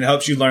 Exactly. And it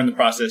helps you learn the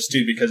process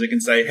too, because it can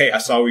say, hey, I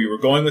saw where you were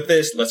going with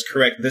this. Let's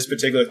correct this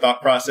particular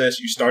thought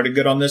process. You started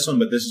good on this one,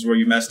 but this is where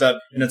you messed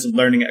up. And it's a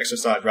learning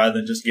exercise rather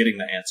than just getting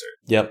the answer.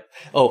 Yep.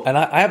 Oh, and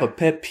I have a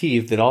pet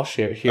peeve that I'll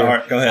share here. All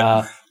right, go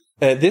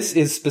ahead. This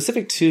is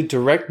specific to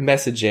direct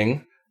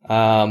messaging.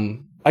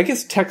 I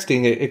guess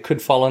texting, it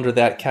could fall under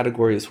that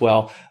category as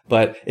well,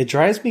 but it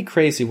drives me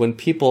crazy when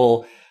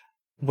people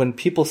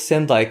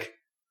send like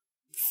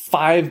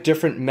 5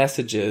 different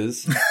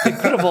messages. It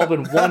could have all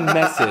been one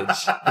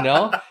message,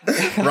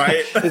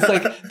 Right. It's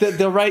like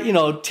they'll write,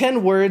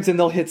 10 words and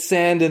they'll hit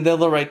send, and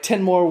they'll write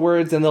 10 more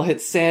words and they'll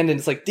hit send, and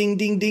it's like ding,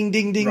 ding, ding,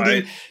 ding, ding,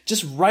 right. ding.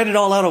 Just write it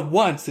all out at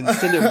once and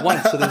send it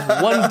once. So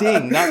there's one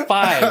ding, not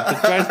 5.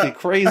 It drives me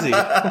crazy.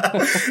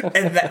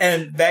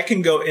 and that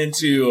can go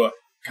into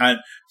kind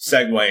of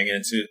segueing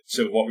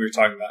into what we were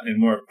talking about in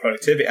more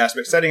productivity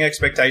aspect, setting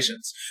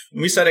expectations.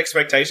 When we set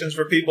expectations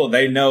for people,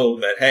 they know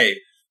that, hey,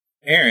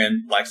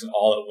 Aaron likes it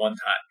all at one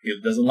time. He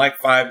doesn't like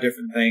 5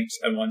 different things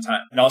at one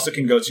time. It also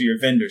can go to your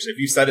vendors. If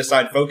you set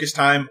aside focus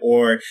time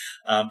or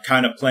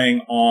kind of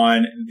playing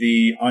on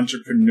the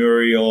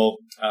entrepreneurial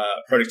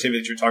productivity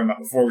that you're talking about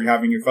before we're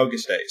having your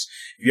focus days.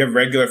 If you have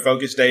regular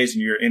focus days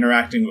and you're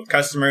interacting with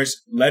customers,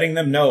 letting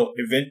them know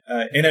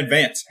in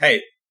advance,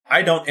 hey,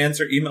 I don't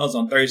answer emails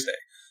on Thursday.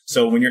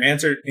 So when your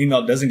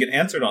email doesn't get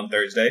answered on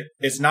Thursday,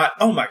 it's not,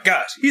 oh my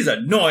gosh, he's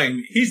annoying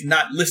me. He's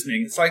not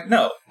listening. It's like,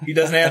 no, he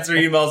doesn't answer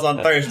emails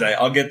on Thursday.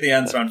 I'll get the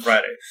answer on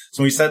Friday.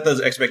 So when we set those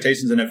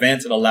expectations in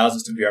advance, it allows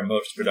us to be our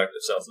most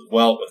productive selves as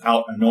well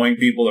without annoying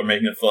people or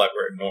making it feel like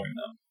we're ignoring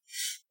them.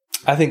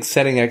 I think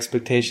setting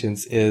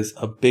expectations is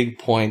a big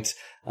point.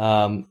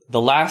 The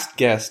last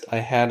guest I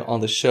had on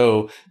the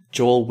show,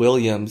 Joel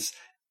Williams,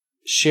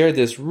 shared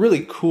this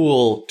really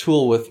cool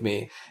tool with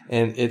me,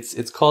 and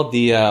it's called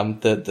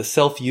the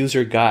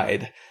self-user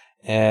guide.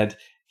 And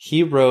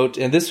he wrote,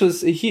 and this was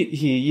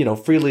he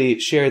freely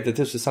shared that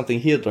this was something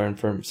he had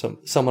learned from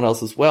someone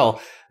else as well.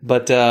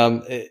 But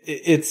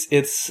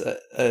it's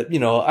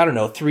I don't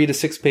know, 3 to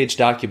 6 page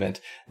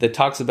document that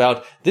talks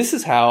about, this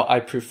is how I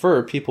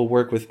prefer people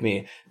work with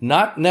me.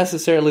 Not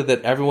necessarily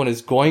that everyone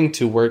is going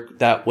to work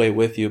that way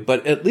with you,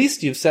 but at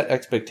least you've set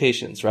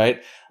expectations,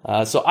 right?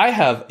 So I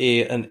have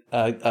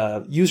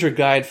a user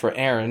guide for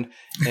Aaron,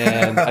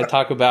 and I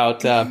talk about,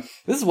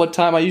 this is what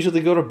time I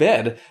usually go to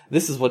bed.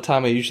 This is what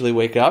time I usually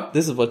wake up.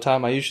 This is what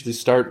time I usually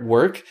start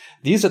work.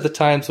 These are the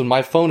times when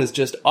my phone is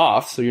just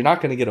off, so you're not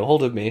going to get a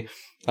hold of me.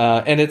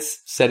 And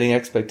it's setting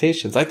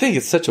expectations. I think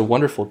it's such a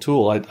wonderful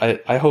tool.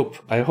 I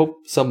hope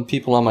some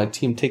people on my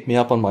team take me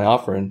up on my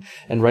offer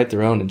and write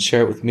their own and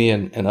share it with me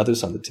and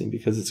others on the team,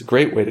 because it's a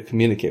great way to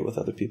communicate with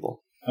other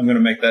people. I'm going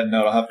to make that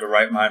note. I'll have to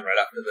write mine right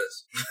after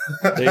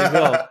this. There you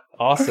go.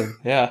 Awesome.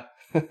 Yeah.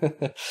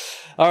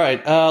 All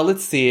right.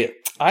 Let's see.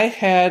 I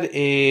had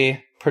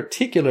a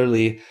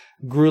particularly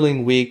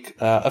grueling week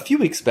a few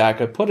weeks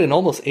back. I put in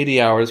almost 80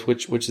 hours,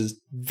 which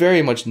is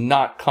very much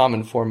not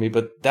common for me.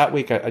 But that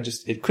week,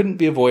 it couldn't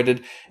be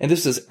avoided. And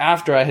this is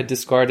after I had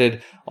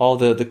discarded all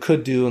the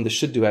could do and the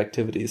should do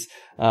activities.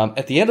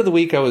 At the end of the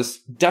week, I was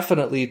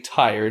definitely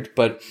tired,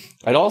 but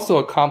I'd also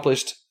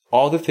accomplished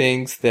all the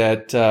things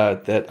that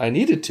I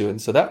needed to.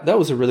 And so that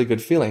was a really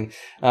good feeling.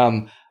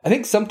 I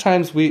think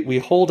sometimes we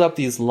hold up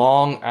these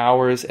long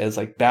hours as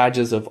like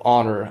badges of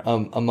honor,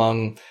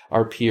 among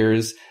our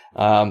peers.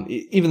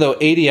 Even though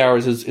 80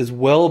 hours is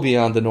well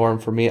beyond the norm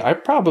for me, I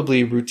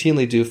probably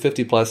routinely do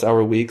 50 plus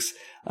hour weeks.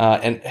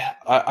 And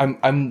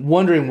I'm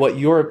wondering what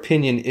your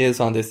opinion is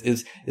on this.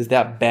 Is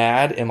that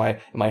bad? Am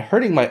I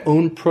hurting my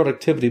own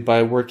productivity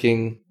by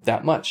working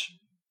that much?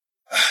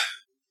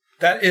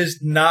 That is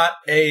not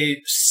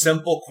a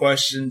simple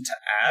question to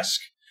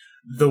ask.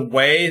 The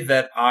way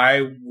that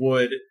I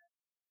would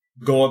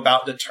go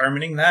about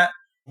determining that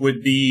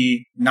would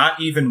be not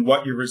even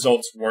what your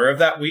results were of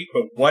that week,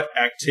 but what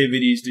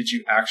activities did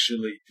you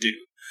actually do?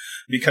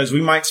 Because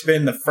we might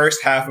spend the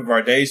first half of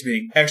our days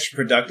being extra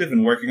productive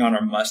and working on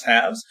our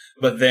must-haves,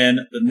 but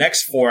then the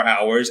next 4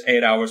 hours,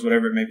 8 hours,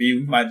 whatever it may be,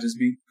 we might just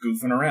be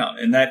goofing around.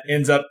 And that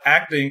ends up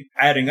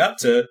adding up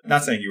to,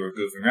 not saying you were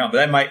goofing around, but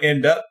that might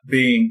end up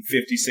being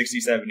 50, 60,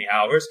 70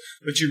 hours,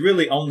 but you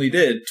really only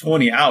did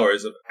 20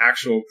 hours of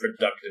actual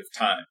productive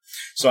time.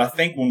 So I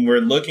think when we're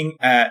looking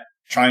at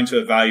trying to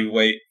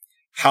evaluate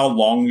how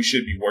long we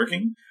should be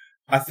working,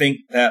 I think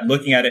that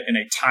looking at it in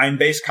a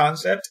time-based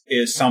concept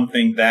is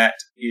something that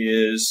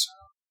is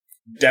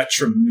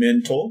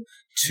detrimental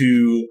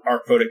to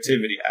our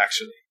productivity,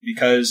 actually,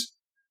 because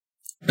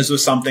this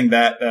was something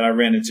that I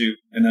ran into,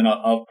 and then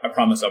I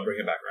promise I'll bring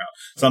it back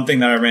around. Something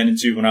that I ran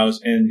into when I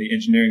was in the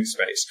engineering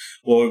space.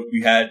 Well,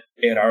 we had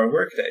 8-hour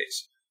work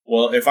days.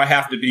 Well, if I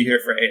have to be here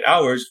for 8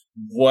 hours,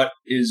 what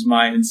is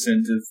my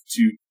incentive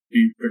to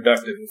be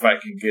productive if I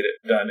can get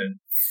it done in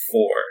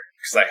 4?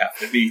 Because I have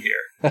to be here.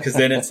 Because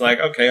then it's like,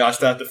 okay, I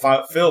still have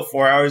to fill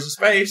 4 hours of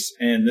space,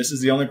 and this is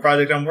the only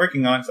project I'm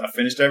working on because I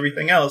finished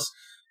everything else.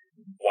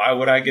 Why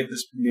would I get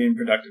this being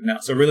productive now?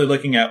 So really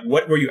looking at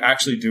what were you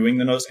actually doing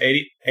in those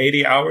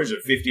 80 hours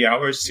or 50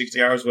 hours,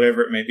 60 hours,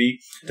 whatever it may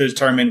be, to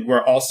determine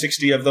were all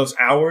 60 of those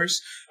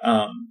hours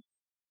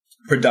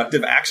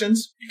productive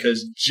actions?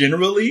 Because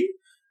generally,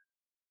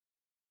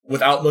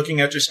 without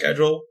looking at your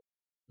schedule,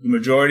 the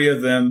majority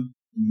of them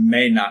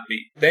may not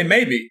be. They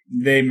may be.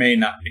 They may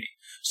not be.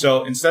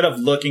 So instead of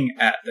looking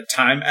at the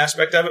time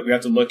aspect of it, we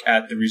have to look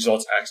at the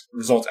results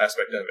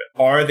aspect of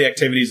it. Are the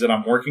activities that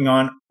I'm working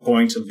on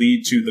going to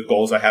lead to the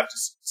goals I have to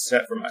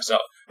set for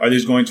myself? Are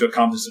these going to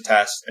accomplish the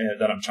tasks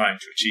that I'm trying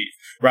to achieve?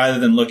 Rather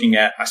than looking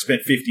at, I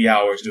spent 50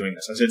 hours doing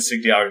this. I said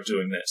 60 hours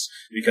doing this.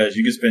 Because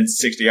you could spend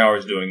 60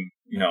 hours doing,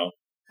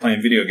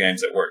 playing video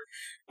games at work.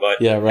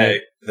 But yeah, right. Hey,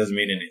 it doesn't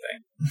mean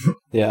anything.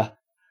 Yeah.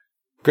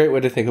 Great way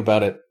to think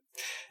about it.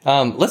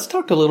 Let's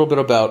talk a little bit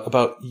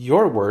about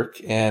your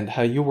work and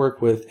how you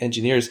work with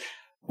engineers.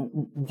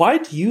 Why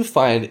do you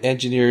find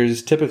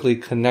engineers typically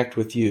connect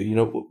with you?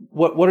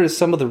 What are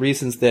some of the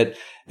reasons that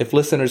if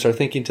listeners are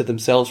thinking to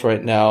themselves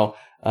right now,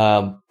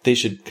 they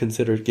should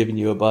consider giving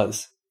you a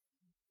buzz?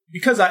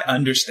 Because I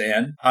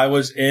understand. I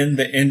was in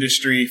the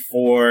industry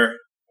for,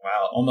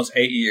 almost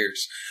 8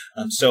 years.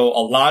 So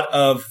a lot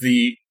of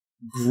the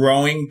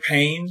growing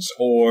pains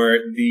or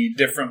the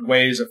different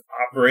ways of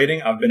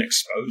operating I've been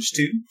exposed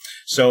to.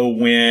 So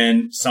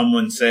when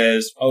someone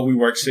says, oh, we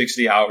worked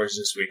 60 hours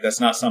this week,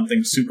 that's not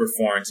something super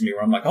foreign to me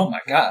where I'm like, oh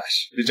my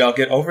gosh, did y'all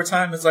get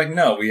overtime? It's like,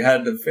 no, we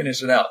had to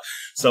finish it out.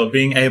 So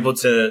being able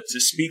to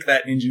speak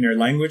that engineer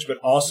language, but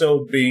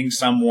also being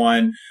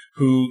someone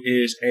who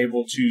is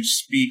able to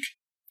speak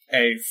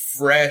a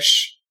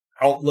fresh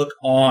outlook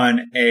on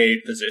a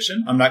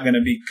position. I'm not going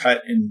to be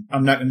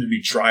I'm not going to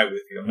be dry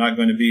with you. I'm not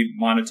going to be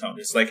monotone.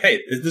 It's like, hey,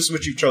 if this is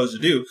what you chose to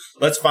do,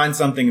 let's find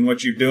something in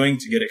what you're doing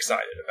to get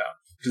excited about.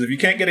 Because if you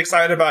can't get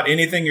excited about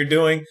anything you're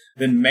doing,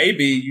 then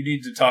maybe you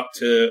need to talk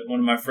to one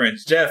of my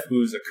friends, Jeff,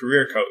 who's a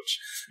career coach,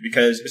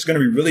 because it's going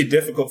to be really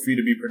difficult for you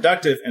to be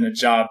productive in a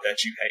job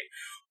that you hate.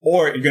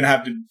 Or you're going to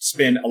have to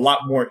spend a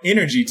lot more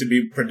energy to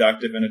be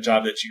productive in a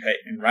job that you hate.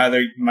 And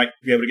rather, you might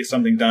be able to get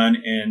something done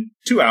in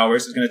 2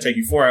 hours. It's going to take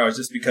you 4 hours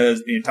just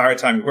because the entire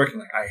time you're working,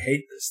 like, I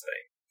hate this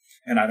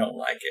thing and I don't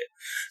like it.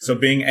 So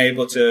being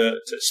able to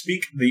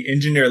speak the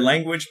engineer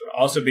language, but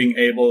also being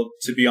able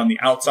to be on the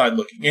outside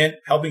looking in,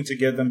 helping to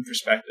give them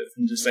perspective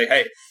and just say,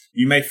 hey,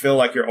 you may feel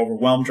like you're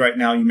overwhelmed right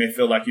now. You may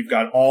feel like you've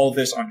got all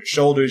this on your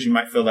shoulders. You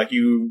might feel like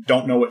you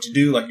don't know what to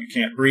do, like you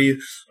can't breathe.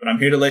 But I'm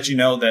here to let you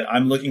know that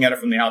I'm looking at it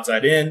from the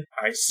outside in.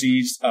 I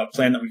see a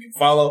plan that we can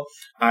follow.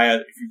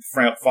 If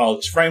you follow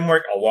this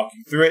framework, I'll walk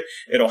you through it.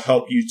 It'll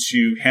help you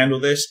to handle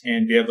this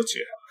and be able to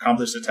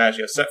accomplish the task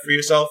you have set for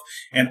yourself.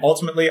 And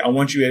ultimately, I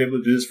want you to be able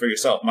to do this for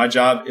yourself. My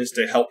job is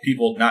to help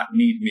people not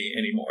need me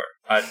anymore.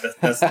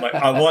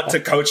 I want to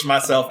coach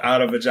myself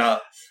out of a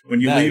job. When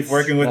you leave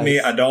working with me,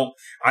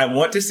 I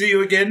want to see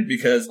you again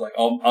because like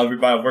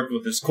everybody I've worked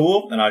with is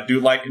cool. And I do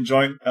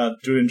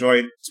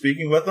enjoy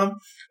speaking with them.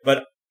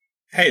 But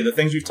hey, the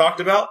things we've talked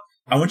about,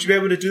 I want you to be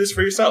able to do this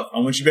for yourself. I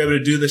want you to be able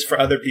to do this for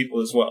other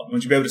people as well. I want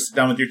you to be able to sit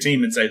down with your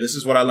team and say, this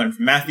is what I learned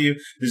from Matthew.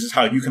 This is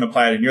how you can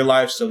apply it in your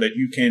life so that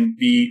you can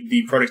be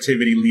the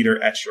productivity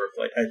leader at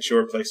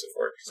your place of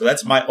work. So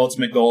that's my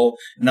ultimate goal.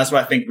 And that's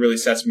what I think really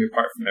sets me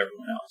apart from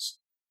everyone else.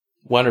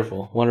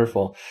 Wonderful.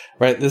 Wonderful.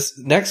 Right. This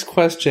next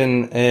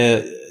question,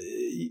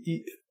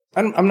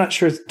 I'm not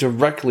sure it's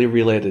directly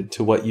related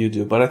to what you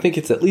do, but I think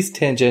it's at least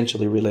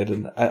tangentially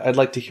related. I'd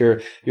like to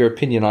hear your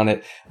opinion on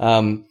it.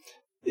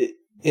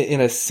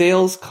 In a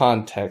sales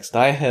context,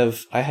 I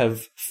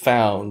have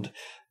found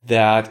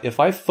that if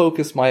I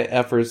focus my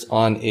efforts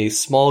on a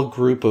small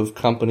group of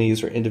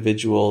companies or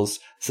individuals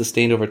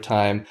sustained over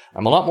time,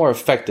 I'm a lot more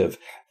effective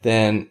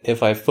than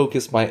if I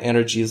focus my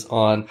energies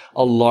on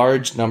a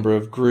large number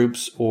of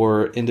groups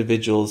or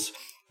individuals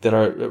that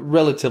are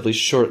relatively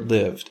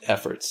short-lived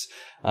efforts.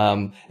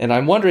 And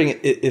I'm wondering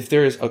if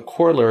there is a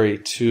corollary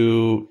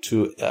to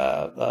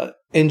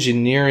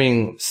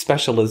engineering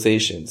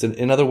specializations.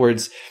 In other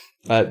words,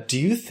 do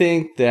you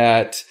think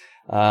that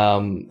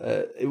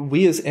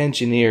we as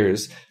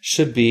engineers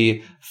should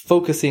be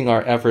focusing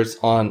our efforts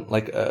on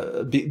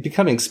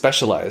becoming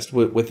specialized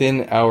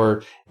within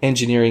our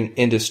engineering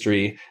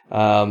industry,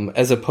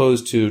 as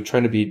opposed to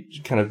trying to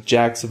be kind of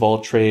jacks of all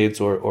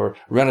trades or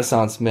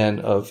Renaissance men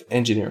of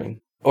engineering,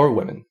 or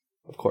women,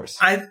 of course?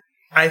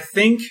 I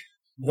think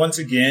once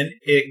again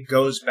it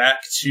goes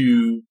back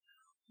to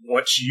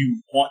what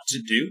you want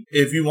to do.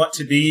 If you want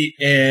to be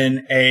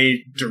in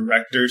a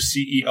director,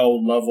 CEO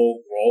level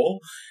role,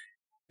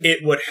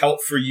 it would help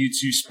for you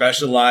to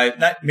specialize,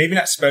 maybe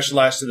not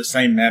specialize to the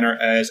same manner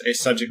as a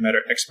subject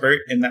matter expert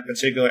in that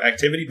particular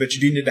activity, but you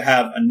do need to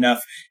have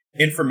enough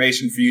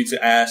information for you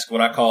to ask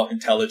what I call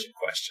intelligent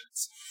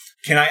questions.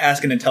 Can I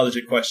ask an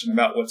intelligent question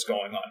about what's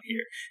going on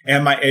here?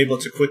 Am I able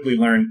to quickly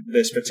learn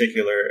this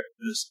particular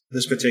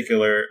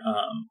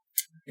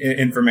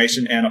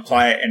information and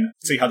apply it and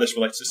see how this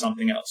relates to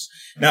something else?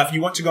 Now, if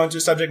you want to go into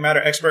a subject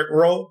matter expert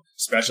role,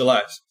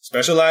 specialize,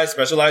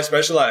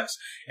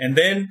 and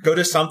then go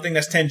to something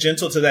that's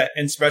tangential to that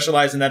and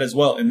specialize in that as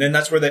well. And then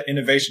that's where that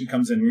innovation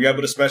comes in. You're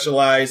able to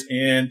specialize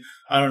in,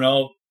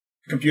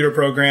 computer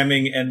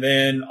programming, and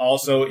then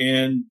also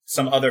in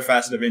some other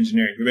facet of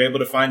engineering. You're able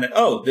to find that,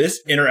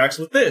 this interacts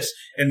with this.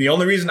 And the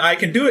only reason I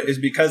can do it is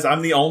because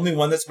I'm the only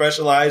one that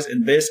specializes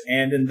in this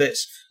and in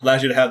this.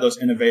 Allows you to have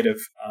those innovative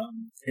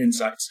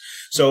insights.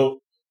 So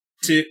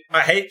I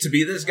hate to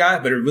be this guy,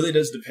 but it really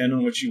does depend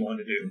on what you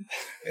want to do.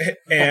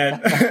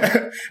 And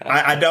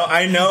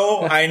I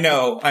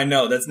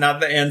know that's not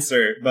the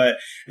answer, but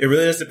it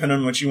really does depend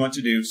on what you want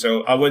to do.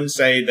 So I wouldn't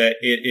say that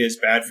it is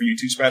bad for you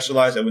to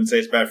specialize. I wouldn't say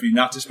it's bad for you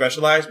not to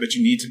specialize, but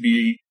you need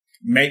to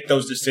make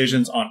those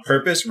decisions on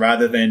purpose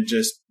rather than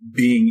just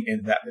being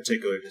in that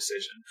particular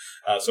decision.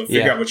 So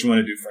figure out what you want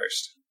to do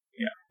first.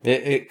 Yeah.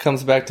 It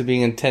comes back to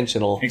being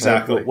intentional.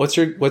 Exactly. Right? What's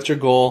your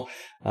goal?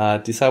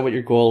 Decide what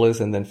your goal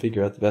is and then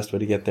figure out the best way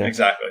to get there.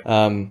 Exactly.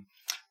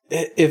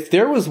 If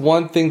there was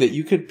one thing that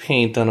you could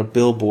paint on a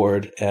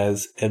billboard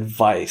as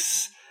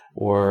advice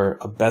or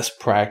a best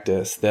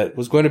practice that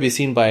was going to be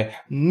seen by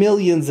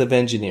millions of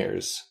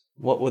engineers,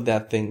 what would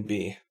that thing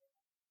be?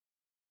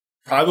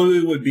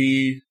 Probably would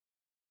be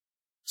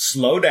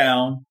slow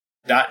down, ...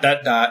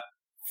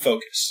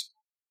 focus.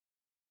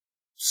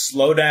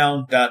 Slow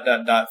down, ...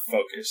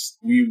 focus.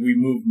 We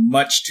move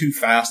much too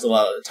fast a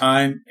lot of the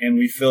time, and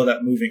we feel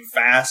that moving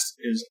fast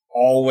is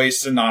always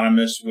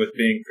synonymous with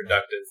being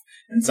productive.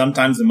 And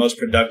sometimes the most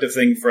productive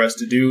thing for us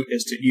to do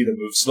is to either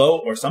move slow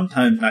or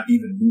sometimes not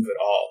even move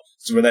at all.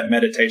 This is where that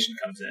meditation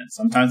comes in.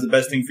 Sometimes the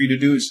best thing for you to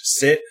do is just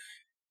sit,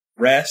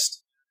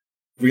 rest,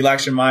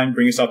 relax your mind,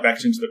 bring yourself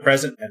back into the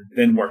present, and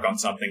then work on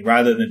something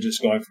rather than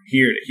just going from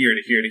here to here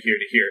to here to here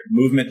to here.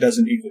 Movement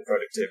doesn't equal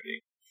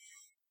productivity.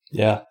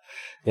 Yeah.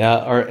 Yeah.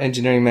 Our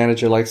engineering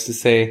manager likes to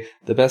say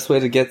the best way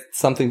to get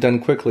something done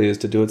quickly is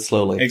to do it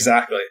slowly.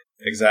 Exactly.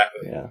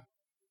 Yeah.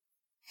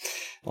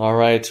 All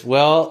right.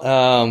 Well,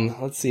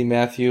 let's see,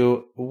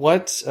 Matthew,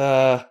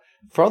 for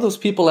all those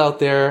people out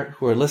there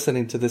who are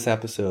listening to this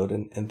episode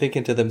and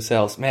thinking to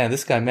themselves, man,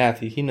 this guy,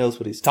 Matthew, he knows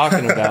what he's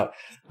talking about.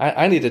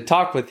 I need to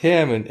talk with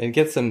him and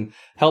get some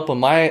help on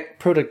my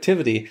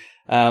productivity.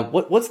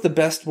 What's the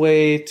best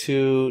way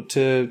to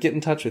get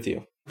in touch with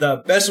you?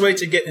 The best way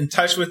to get in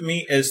touch with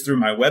me is through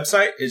my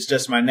website. It's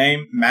just my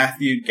name,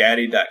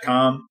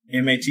 MatthewGaddy.com.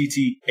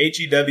 MatthewG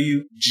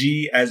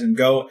as in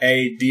go,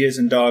 A, D as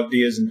in dog,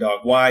 D as in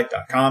dog,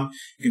 Y.com.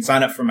 You can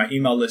sign up for my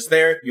email list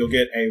there. You'll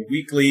get a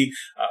weekly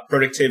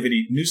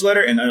productivity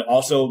newsletter, and I'll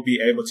also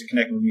be able to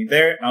connect with me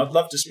there. I would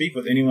love to speak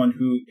with anyone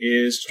who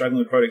is struggling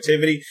with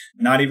productivity.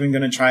 Not even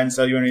going to try and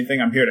sell you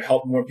anything. I'm here to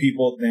help more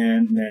people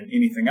than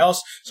anything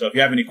else. So if you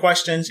have any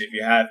questions, if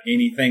you have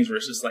any things where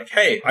it's just like,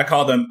 hey, I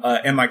call them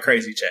am I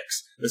crazy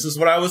checks. This is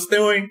what I was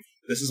doing.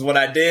 This is what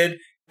I did.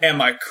 Am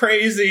I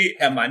crazy?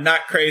 Am I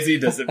not crazy?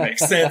 Does it make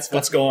sense?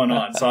 What's going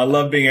on? So I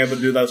love being able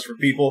to do those for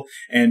people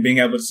and being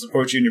able to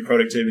support you in your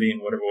productivity in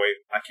whatever way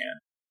I can.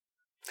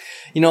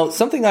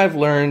 Something I've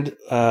learned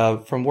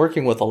from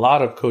working with a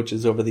lot of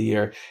coaches over the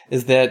year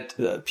is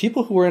that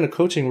people who are in a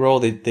coaching role,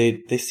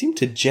 they seem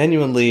to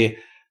genuinely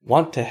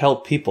want to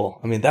help people.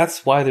 I mean,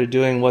 that's why they're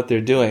doing what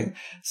they're doing.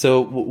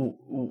 So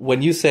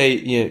when you say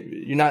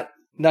you're not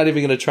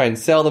even going to try and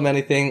sell them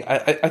anything,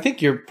 I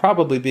think you're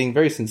probably being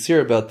very sincere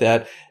about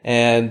that.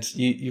 And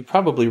you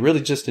probably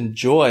really just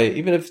enjoy,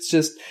 even if it's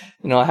just,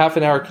 a half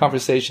an hour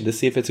conversation to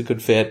see if it's a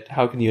good fit.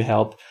 How can you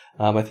help?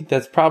 I think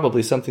that's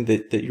probably something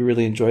that you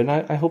really enjoy, and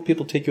I hope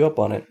people take you up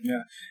on it.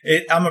 Yeah.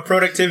 I'm a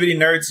productivity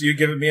nerd, so you're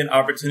giving me an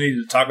opportunity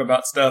to talk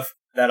about stuff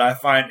that I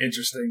find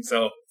interesting.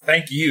 So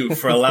thank you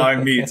for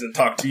allowing me to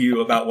talk to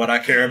you about what I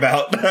care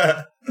about.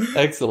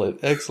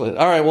 Excellent.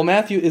 All right. Well,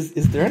 Matthew, is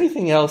there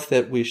anything else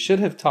that we should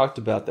have talked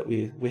about that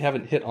we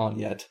haven't hit on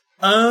yet?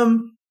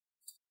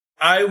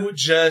 I would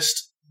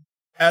just,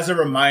 as a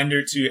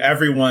reminder to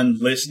everyone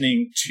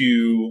listening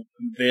to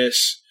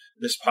this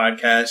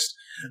podcast,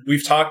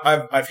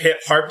 I've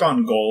harped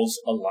on goals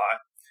a lot,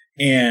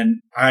 and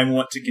I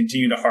want to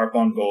continue to harp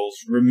on goals.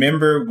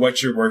 Remember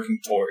what you're working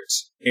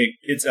towards.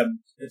 It's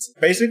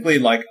basically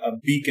like a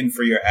beacon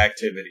for your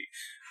activity.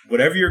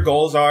 Whatever your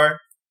goals are,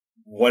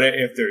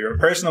 if they're your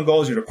personal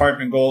goals, your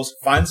department goals,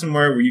 find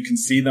somewhere where you can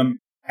see them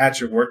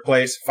at your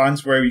workplace. Find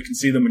somewhere you can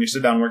see them when you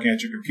sit down working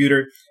at your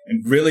computer,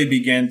 and really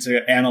begin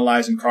to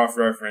analyze and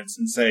cross-reference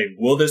and say,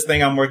 will this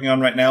thing I'm working on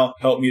right now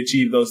help me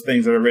achieve those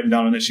things that are written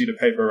down on this sheet of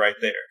paper right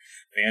there?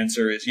 The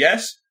answer is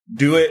yes.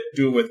 Do it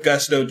with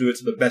gusto. Do it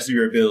to the best of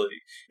your ability.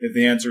 If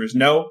the answer is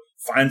no,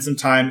 find some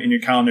time in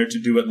your calendar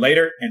to do it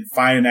later and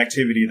find an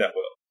activity that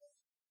will.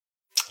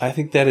 I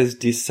think that is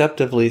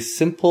deceptively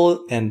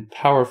simple and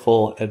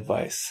powerful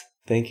advice.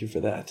 Thank you for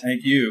that.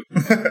 Thank you.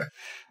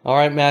 All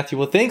right, Matthew.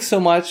 Well, thanks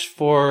so much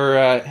for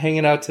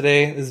hanging out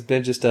today. This has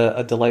been just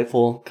a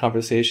delightful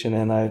conversation,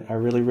 and I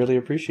really, really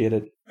appreciate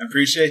it. I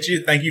appreciate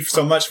you. Thank you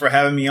so much for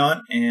having me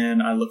on,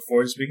 and I look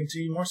forward to speaking to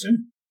you more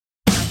soon.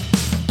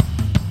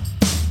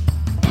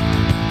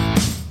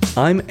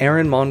 I'm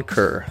Aaron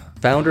Moncur,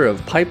 founder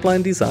of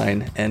Pipeline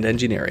Design and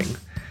Engineering.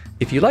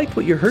 If you liked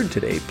what you heard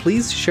today,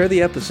 please share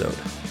the episode.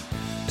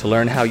 To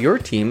learn how your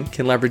team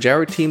can leverage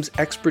our team's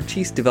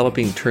expertise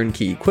developing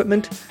turnkey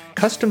equipment,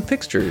 custom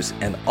fixtures,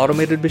 and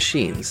automated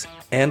machines,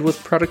 and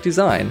with product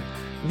design,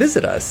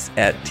 visit us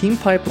at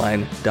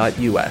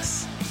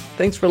teampipeline.us.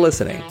 Thanks for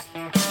listening.